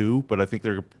top 2, but I think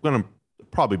they're going to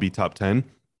probably be top 10.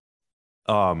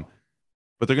 But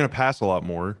they're going to pass a lot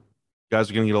more. Guys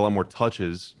are going to get a lot more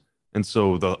touches. And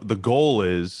so the goal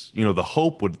is, the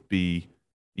hope would be,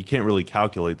 you can't really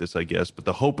calculate this, I guess, but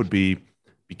the hope would be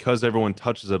because everyone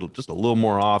touches it just a little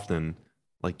more often,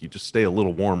 like you just stay a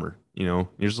little warmer, you're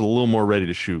just a little more ready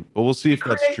to shoot. But we'll see if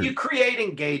that's true. You create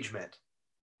engagement.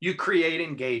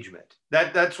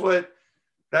 That's what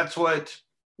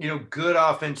good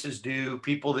offenses do.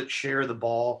 People that share the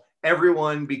ball,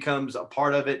 everyone becomes a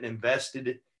part of it and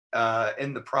invested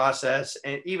in the process.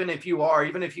 And even if you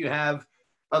have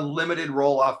a limited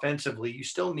role offensively, you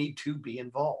still need to be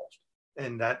involved.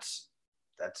 And that's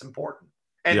important.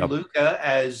 And Yep. Luka,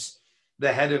 as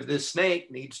the head of this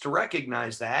snake, needs to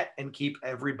recognize that and keep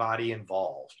everybody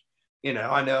involved.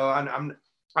 I know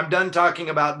I'm done talking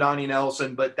about Donnie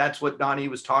Nelson, but that's what Donnie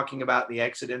was talking about in the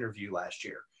exit interview last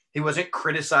year. He wasn't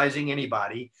criticizing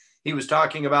anybody. He was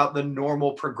talking about the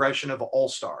normal progression of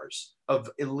all-stars, of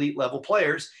elite level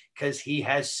players, because he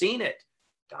has seen it.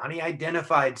 Donnie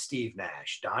identified Steve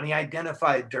Nash. Donnie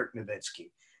identified Dirk Nowitzki.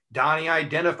 Donnie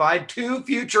identified 2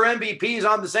 future MVPs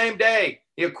on the same day.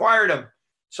 He acquired them.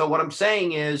 So what I'm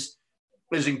saying is,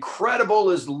 as incredible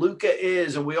as Luka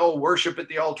is, and we all worship at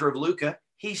the altar of Luka,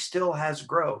 he still has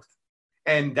growth.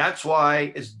 And that's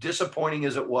why, as disappointing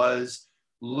as it was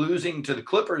losing to the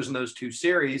Clippers in those 2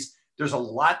 series, there's a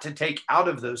lot to take out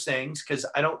of those things, because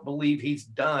I don't believe he's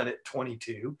done at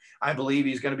 22. I believe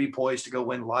he's going to be poised to go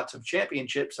win lots of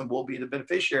championships, and we'll be the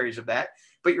beneficiaries of that.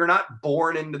 But you're not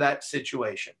born into that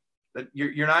situation.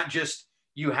 You're not just,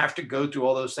 you have to go through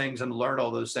all those things and learn all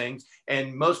those things.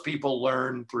 And most people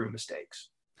learn through mistakes.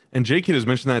 And J-Kid has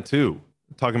mentioned that too,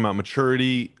 talking about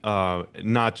maturity,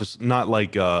 not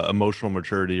like emotional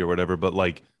maturity or whatever, but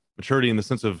like maturity in the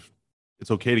sense of it's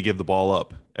okay to give the ball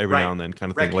up every now and then,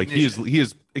 kind of thing. Like he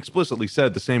has explicitly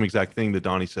said the same exact thing that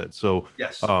Donnie said. So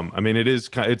yes, I mean,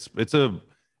 it's a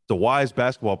wise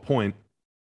basketball point.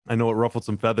 I know it ruffled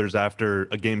some feathers after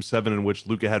a game 7 in which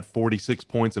Luka had 46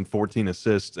 points and 14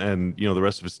 assists, and the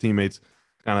rest of his teammates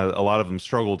a lot of them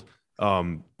struggled.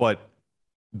 But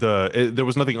there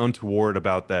was nothing untoward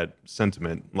about that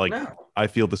sentiment. Like, no. I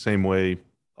feel the same way.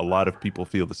 A lot of people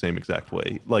feel the same exact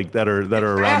way. Like that are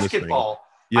around basketball. This ring.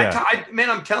 Yeah, man,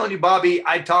 I'm telling you, Bobby,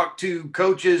 I talked to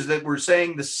coaches that were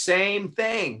saying the same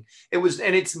thing.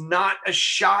 And it's not a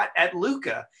shot at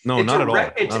Luka. No, not at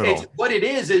all. It's what it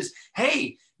is,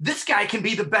 hey, this guy can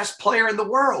be the best player in the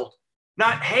world.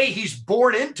 Not, hey, he's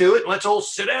born into it. Let's all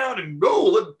sit down and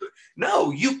go.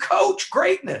 No, you coach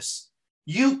greatness.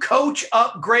 You coach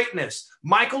up greatness.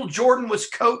 Michael Jordan was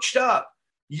coached up.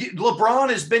 LeBron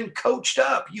has been coached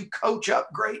up. You coach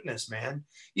up greatness, man.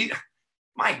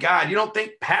 My God, you don't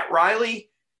think Pat Riley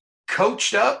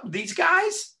coached up these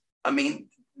guys? I mean,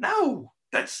 no,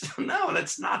 that's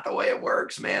not the way it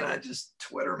works, man.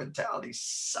 Twitter mentality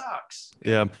sucks.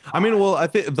 Yeah. I mean, well, I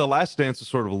think The Last Dance is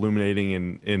sort of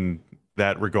illuminating in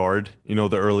that regard. The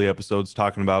early episodes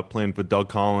talking about playing with Doug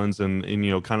Collins and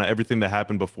kind of everything that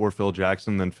happened before Phil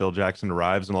Jackson. Then Phil Jackson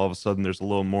arrives, and all of a sudden there's a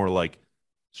little more like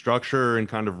structure and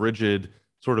kind of rigid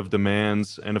sort of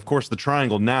demands. And of course the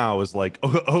triangle now is like,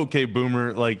 oh, okay,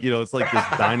 boomer, like it's like this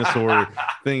dinosaur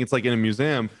thing. It's like in a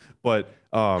museum. But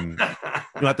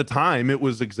at the time it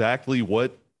was exactly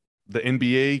what the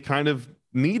NBA kind of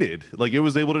needed. Like, it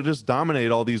was able to just dominate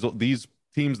all these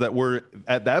teams that were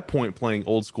at that point playing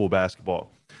old school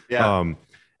basketball. And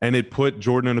it put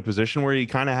Jordan in a position where he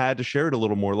kind of had to share it a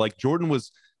little more. Like,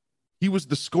 he was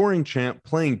the scoring champ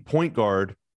playing point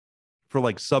guard for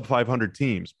like sub 500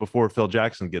 teams before Phil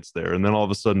Jackson gets there. And then all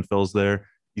of a sudden Phil's there.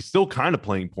 He's still kind of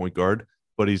playing point guard,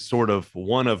 but he's sort of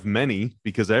one of many,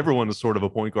 because everyone is sort of a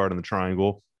point guard in the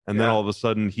triangle. And then all of a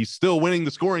sudden he's still winning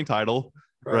the scoring title,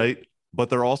 right? But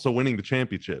they're also winning the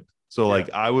championship. So like,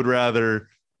 I would rather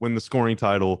win the scoring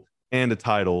title and a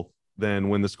title than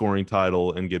win the scoring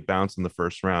title and get bounced in the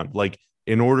first round. Like,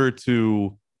 in order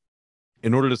to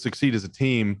succeed as a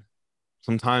team,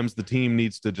 sometimes the team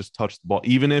needs to just touch the ball,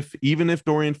 even if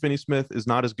Dorian Finney-Smith is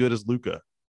not as good as Luka.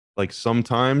 Like,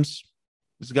 sometimes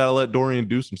you just gotta let Dorian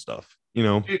do some stuff,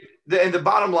 Dude, and the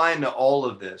bottom line to all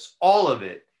of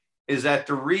it, is that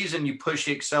the reason you push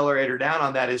the accelerator down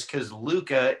on that is because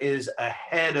Luka is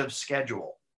ahead of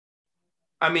schedule.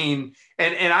 I mean,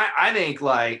 and I think,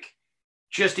 like,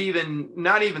 just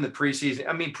not even the preseason.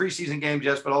 I mean, preseason games,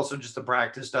 yes, but also just the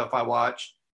practice stuff I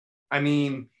watched. I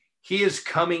mean, he is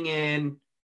coming in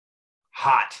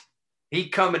hot. He's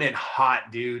coming in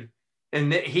hot, dude.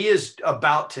 And he is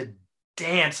about to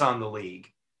dance on the league.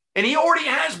 And he already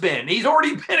has been. He's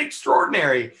already been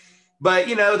extraordinary. But,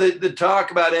 the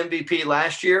talk about MVP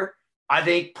last year, I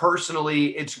think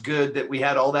personally it's good that we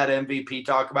had all that MVP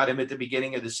talk about him at the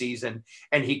beginning of the season,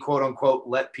 and he, quote unquote,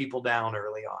 let people down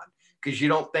early on. Because you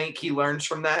don't think he learns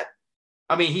from that?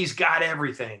 I mean, he's got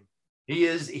everything. He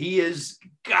is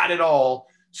got it all.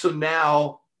 So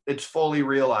now it's fully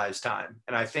realized time.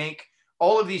 And I think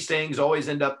all of these things always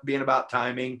end up being about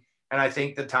timing. And I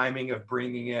think the timing of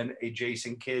bringing in a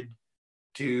Jason Kidd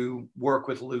to work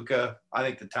with Luka, I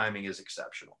think the timing is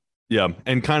exceptional. Yeah.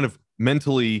 And kind of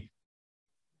mentally,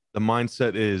 the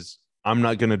mindset is, I'm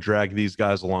not going to drag these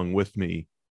guys along with me.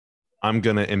 I'm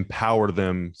going to empower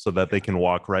them so that they can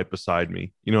walk right beside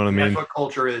me. You know what I mean? That's what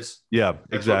culture is. Yeah,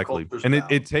 exactly. And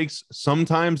it takes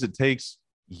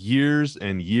years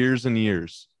and years and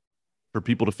years for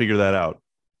people to figure that out.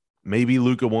 Maybe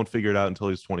Luka won't figure it out until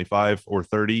he's 25 or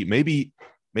 30. Maybe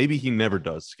he never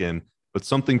does, Skin. But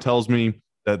something tells me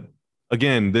that,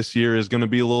 again, this year is going to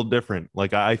be a little different.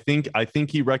 Like, I think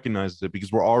he recognizes it,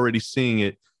 because we're already seeing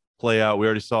it play out. We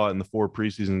already saw it in the 4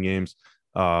 preseason games.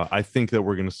 I think that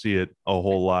we're going to see it a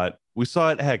whole lot. We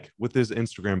saw it, heck, with his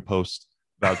Instagram post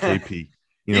about KP.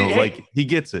 Like he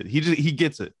gets it. He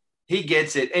gets it. He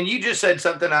gets it. And you just said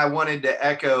something I wanted to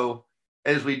echo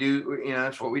as we do.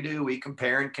 That's what we do. We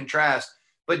compare and contrast.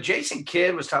 But Jason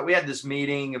Kidd was talking. We had this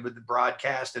meeting with the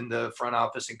broadcast and the front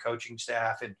office and coaching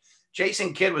staff. And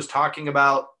Jason Kidd was talking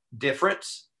about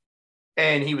difference.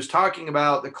 And he was talking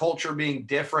about the culture being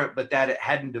different, but that it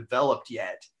hadn't developed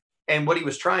yet. And what he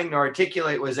was trying to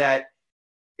articulate was that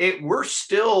we're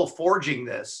still forging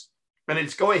this. And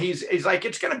it's going, he's like,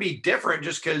 it's going to be different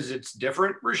just because it's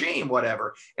different regime,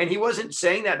 whatever. And he wasn't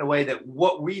saying that in a way that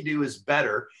what we do is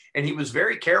better. And he was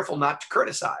very careful not to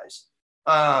criticize.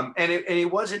 And he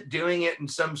wasn't doing it in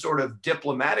some sort of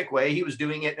diplomatic way. He was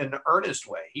doing it in an earnest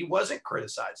way. He wasn't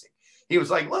criticizing. He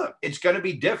was like, look, it's going to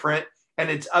be different. And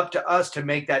it's up to us to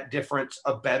make that difference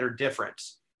a better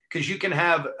difference. Because you can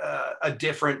have a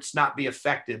difference not be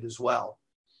effective as well.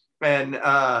 And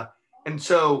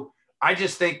so I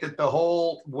just think that the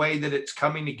whole way that it's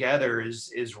coming together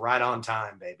is right on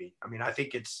time, baby. I mean, I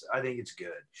think it's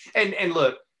good. And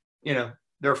look,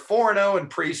 they're 4-0 in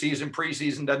preseason.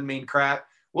 Preseason doesn't mean crap.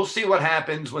 We'll see what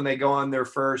happens when they go on their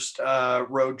first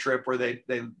road trip where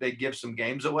they give some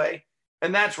games away.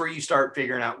 And that's where you start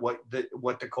figuring out what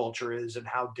the culture is and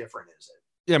how different is it.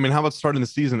 Yeah, I mean, how about starting the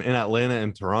season in Atlanta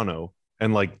and Toronto?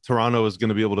 And like Toronto is going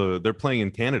to be able to, they're playing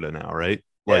in Canada now, right?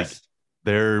 Like yes.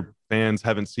 Their fans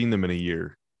haven't seen them in a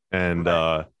year. And,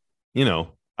 right.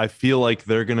 I feel like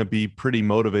they're going to be pretty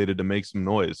motivated to make some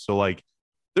noise. So like,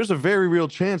 there's a very real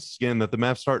chance again that the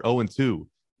Mavs start 0-2.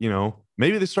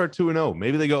 Maybe they start 2-0.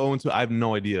 Maybe they go 0-2. I have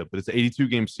no idea, but it's an 82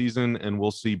 game season and we'll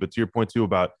see. But to your point too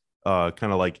about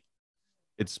kind of like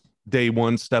it's day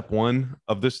one, step one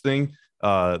of this thing.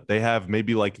 They have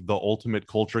maybe like the ultimate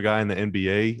culture guy in the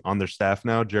NBA on their staff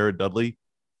now, Jared Dudley.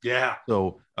 Yeah.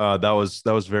 So that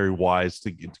was very wise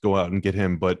to go out and get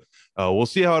him. But we'll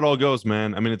see how it all goes,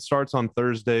 man. I mean, it starts on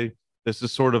Thursday. This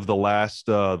is sort of the last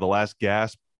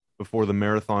gasp before the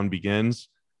marathon begins,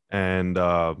 and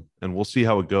we'll see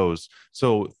how it goes.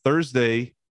 So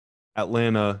Thursday,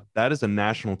 Atlanta, that is a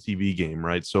national TV game,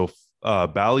 right? So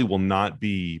Bally will not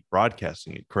be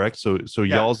broadcasting it, correct? So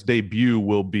yeah. Y'all's debut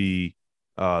will be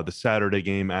the Saturday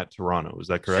game at Toronto. Is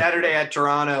that correct? Saturday at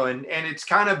Toronto. And it's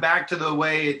kind of back to the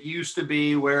way it used to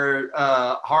be where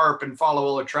Harp and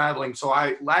Follow are traveling. So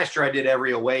last year I did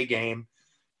every away game.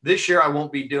 This year I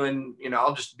won't be doing,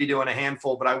 I'll just be doing a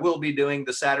handful, but I will be doing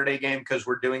the Saturday game because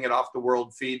we're doing it off the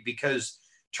world feed because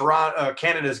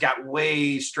Canada's got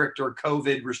way stricter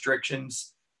COVID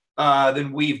restrictions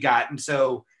than we've got. And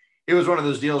so it was one of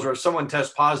those deals where if someone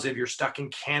tests positive, you're stuck in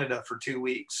Canada for 2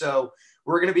 weeks. So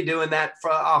we're going to be doing that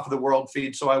off of the world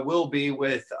feed. So I will be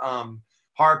with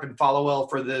Harp and Follow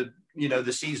for the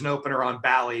season opener on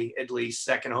Bally, at least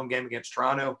second home game against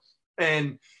Toronto.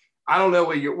 And I don't know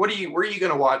where are you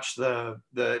going to watch the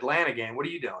Atlanta game? What are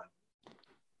you doing?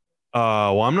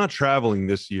 Well, I'm not traveling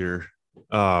this year.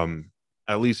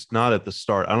 At least not at the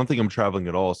start. I don't think I'm traveling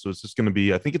at all. So it's just going to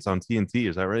be, I think it's on TNT.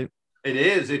 Is that right? It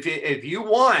is. If you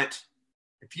want,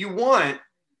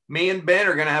 me and Ben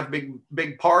are going to have a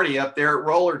big party up there at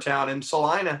Roller Town in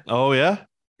Salina. Oh yeah.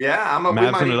 Yeah.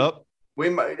 Mavsing it up.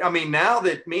 Now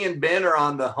that me and Ben are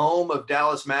on the home of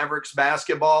Dallas Mavericks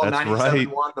basketball,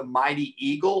 97-1, right. The Mighty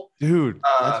Eagle. Dude,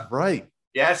 that's right.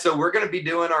 Yeah, so we're going to be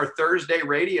doing our Thursday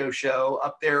radio show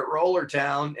up there at Roller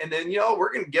Town. And then,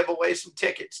 we're going to give away some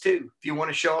tickets too. If you want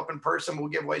to show up in person, we'll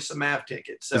give away some Mav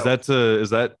tickets. So, is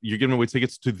that you're giving away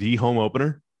tickets to the home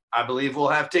opener? I believe we'll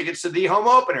have tickets to the home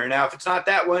opener. Now, if it's not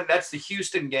that one, that's the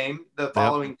Houston game the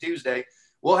following Tuesday.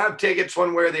 We'll have tickets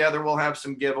one way or the other. We'll have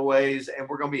some giveaways, and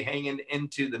we're going to be hanging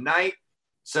into the night.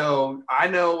 So I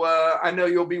know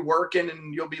you'll be working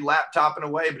and you'll be laptopping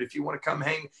away, but if you want to come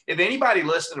hang, if anybody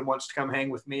listening wants to come hang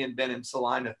with me and Ben in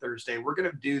Salina Thursday, we're going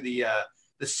to do the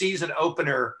season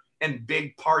opener in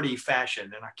big party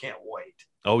fashion, and I can't wait.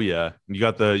 Oh yeah, you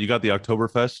got the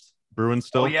Oktoberfest brewing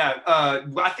still? Oh yeah,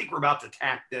 I think we're about to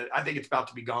tack that. I think it's about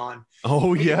to be gone.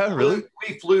 Oh yeah, really?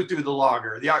 We flew through the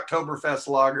lager. The Oktoberfest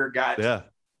lager got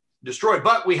destroyed,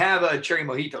 but we have a cherry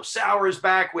mojito sours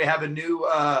back. We have a new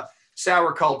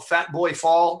sour called Fat Boy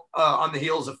Fall on the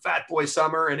heels of Fat Boy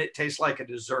Summer, and it tastes like a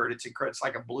dessert. It's incredible. It's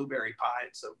like a blueberry pie.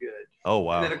 It's so good. Oh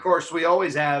wow! And then of course we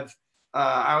always have.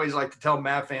 I always like to tell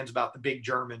Mav fans about the Big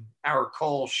German, our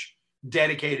Kolsch,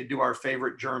 dedicated to our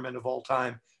favorite German of all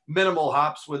time. Minimal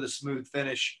hops with a smooth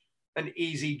finish, an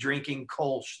easy drinking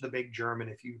Kolsch, the Big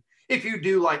German. If you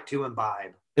do like to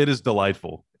imbibe, it is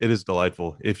delightful. It is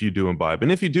delightful if you do imbibe,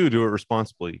 and if you do it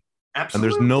responsibly.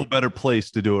 Absolutely. And there's no better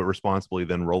place to do it responsibly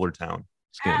than Roller Town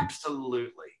Skins.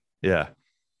 Absolutely. Yeah.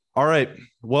 All right.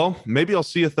 Well, maybe I'll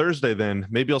see you Thursday then.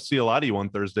 Maybe I'll see a lot of you on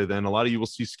Thursday then. A lot of you will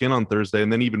see Skin on Thursday,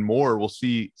 and then even more, we'll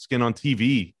see Skin on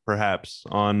TV perhaps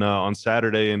on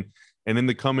Saturday and in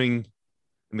the coming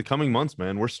months,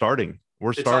 man. We're starting.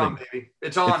 It's on, baby.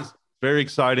 It's on. It's very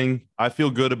exciting. I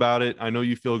feel good about it. I know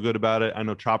you feel good about it. I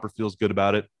know Chopper feels good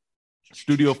about it.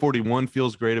 Studio 41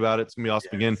 feels great about it. It's gonna be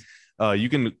awesome again. You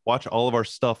can watch all of our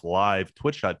stuff live,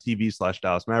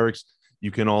 twitch.tv/Dallas Mavericks. You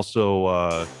can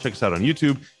also check us out on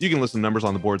YouTube. You can listen to Numbers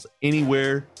on the Boards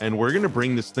anywhere. And we're going to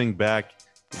bring this thing back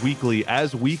weekly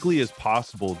as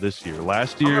possible this year.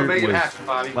 Last year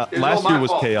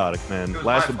was chaotic, man.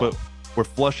 But we're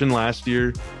flushing last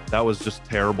year. That was just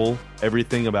terrible.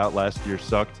 Everything about last year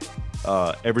sucked.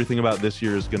 Everything about this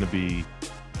year is going to be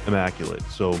immaculate.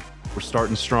 So we're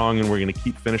starting strong, and we're going to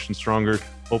keep finishing stronger,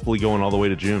 hopefully going all the way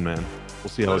to June, man. We'll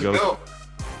see how it goes.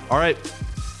 All right.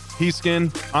 He's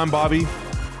Skin. I'm Bobby.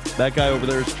 That guy over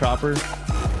there is Chopper.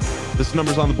 This is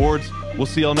Numbers on the Boards. We'll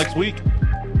see y'all next week.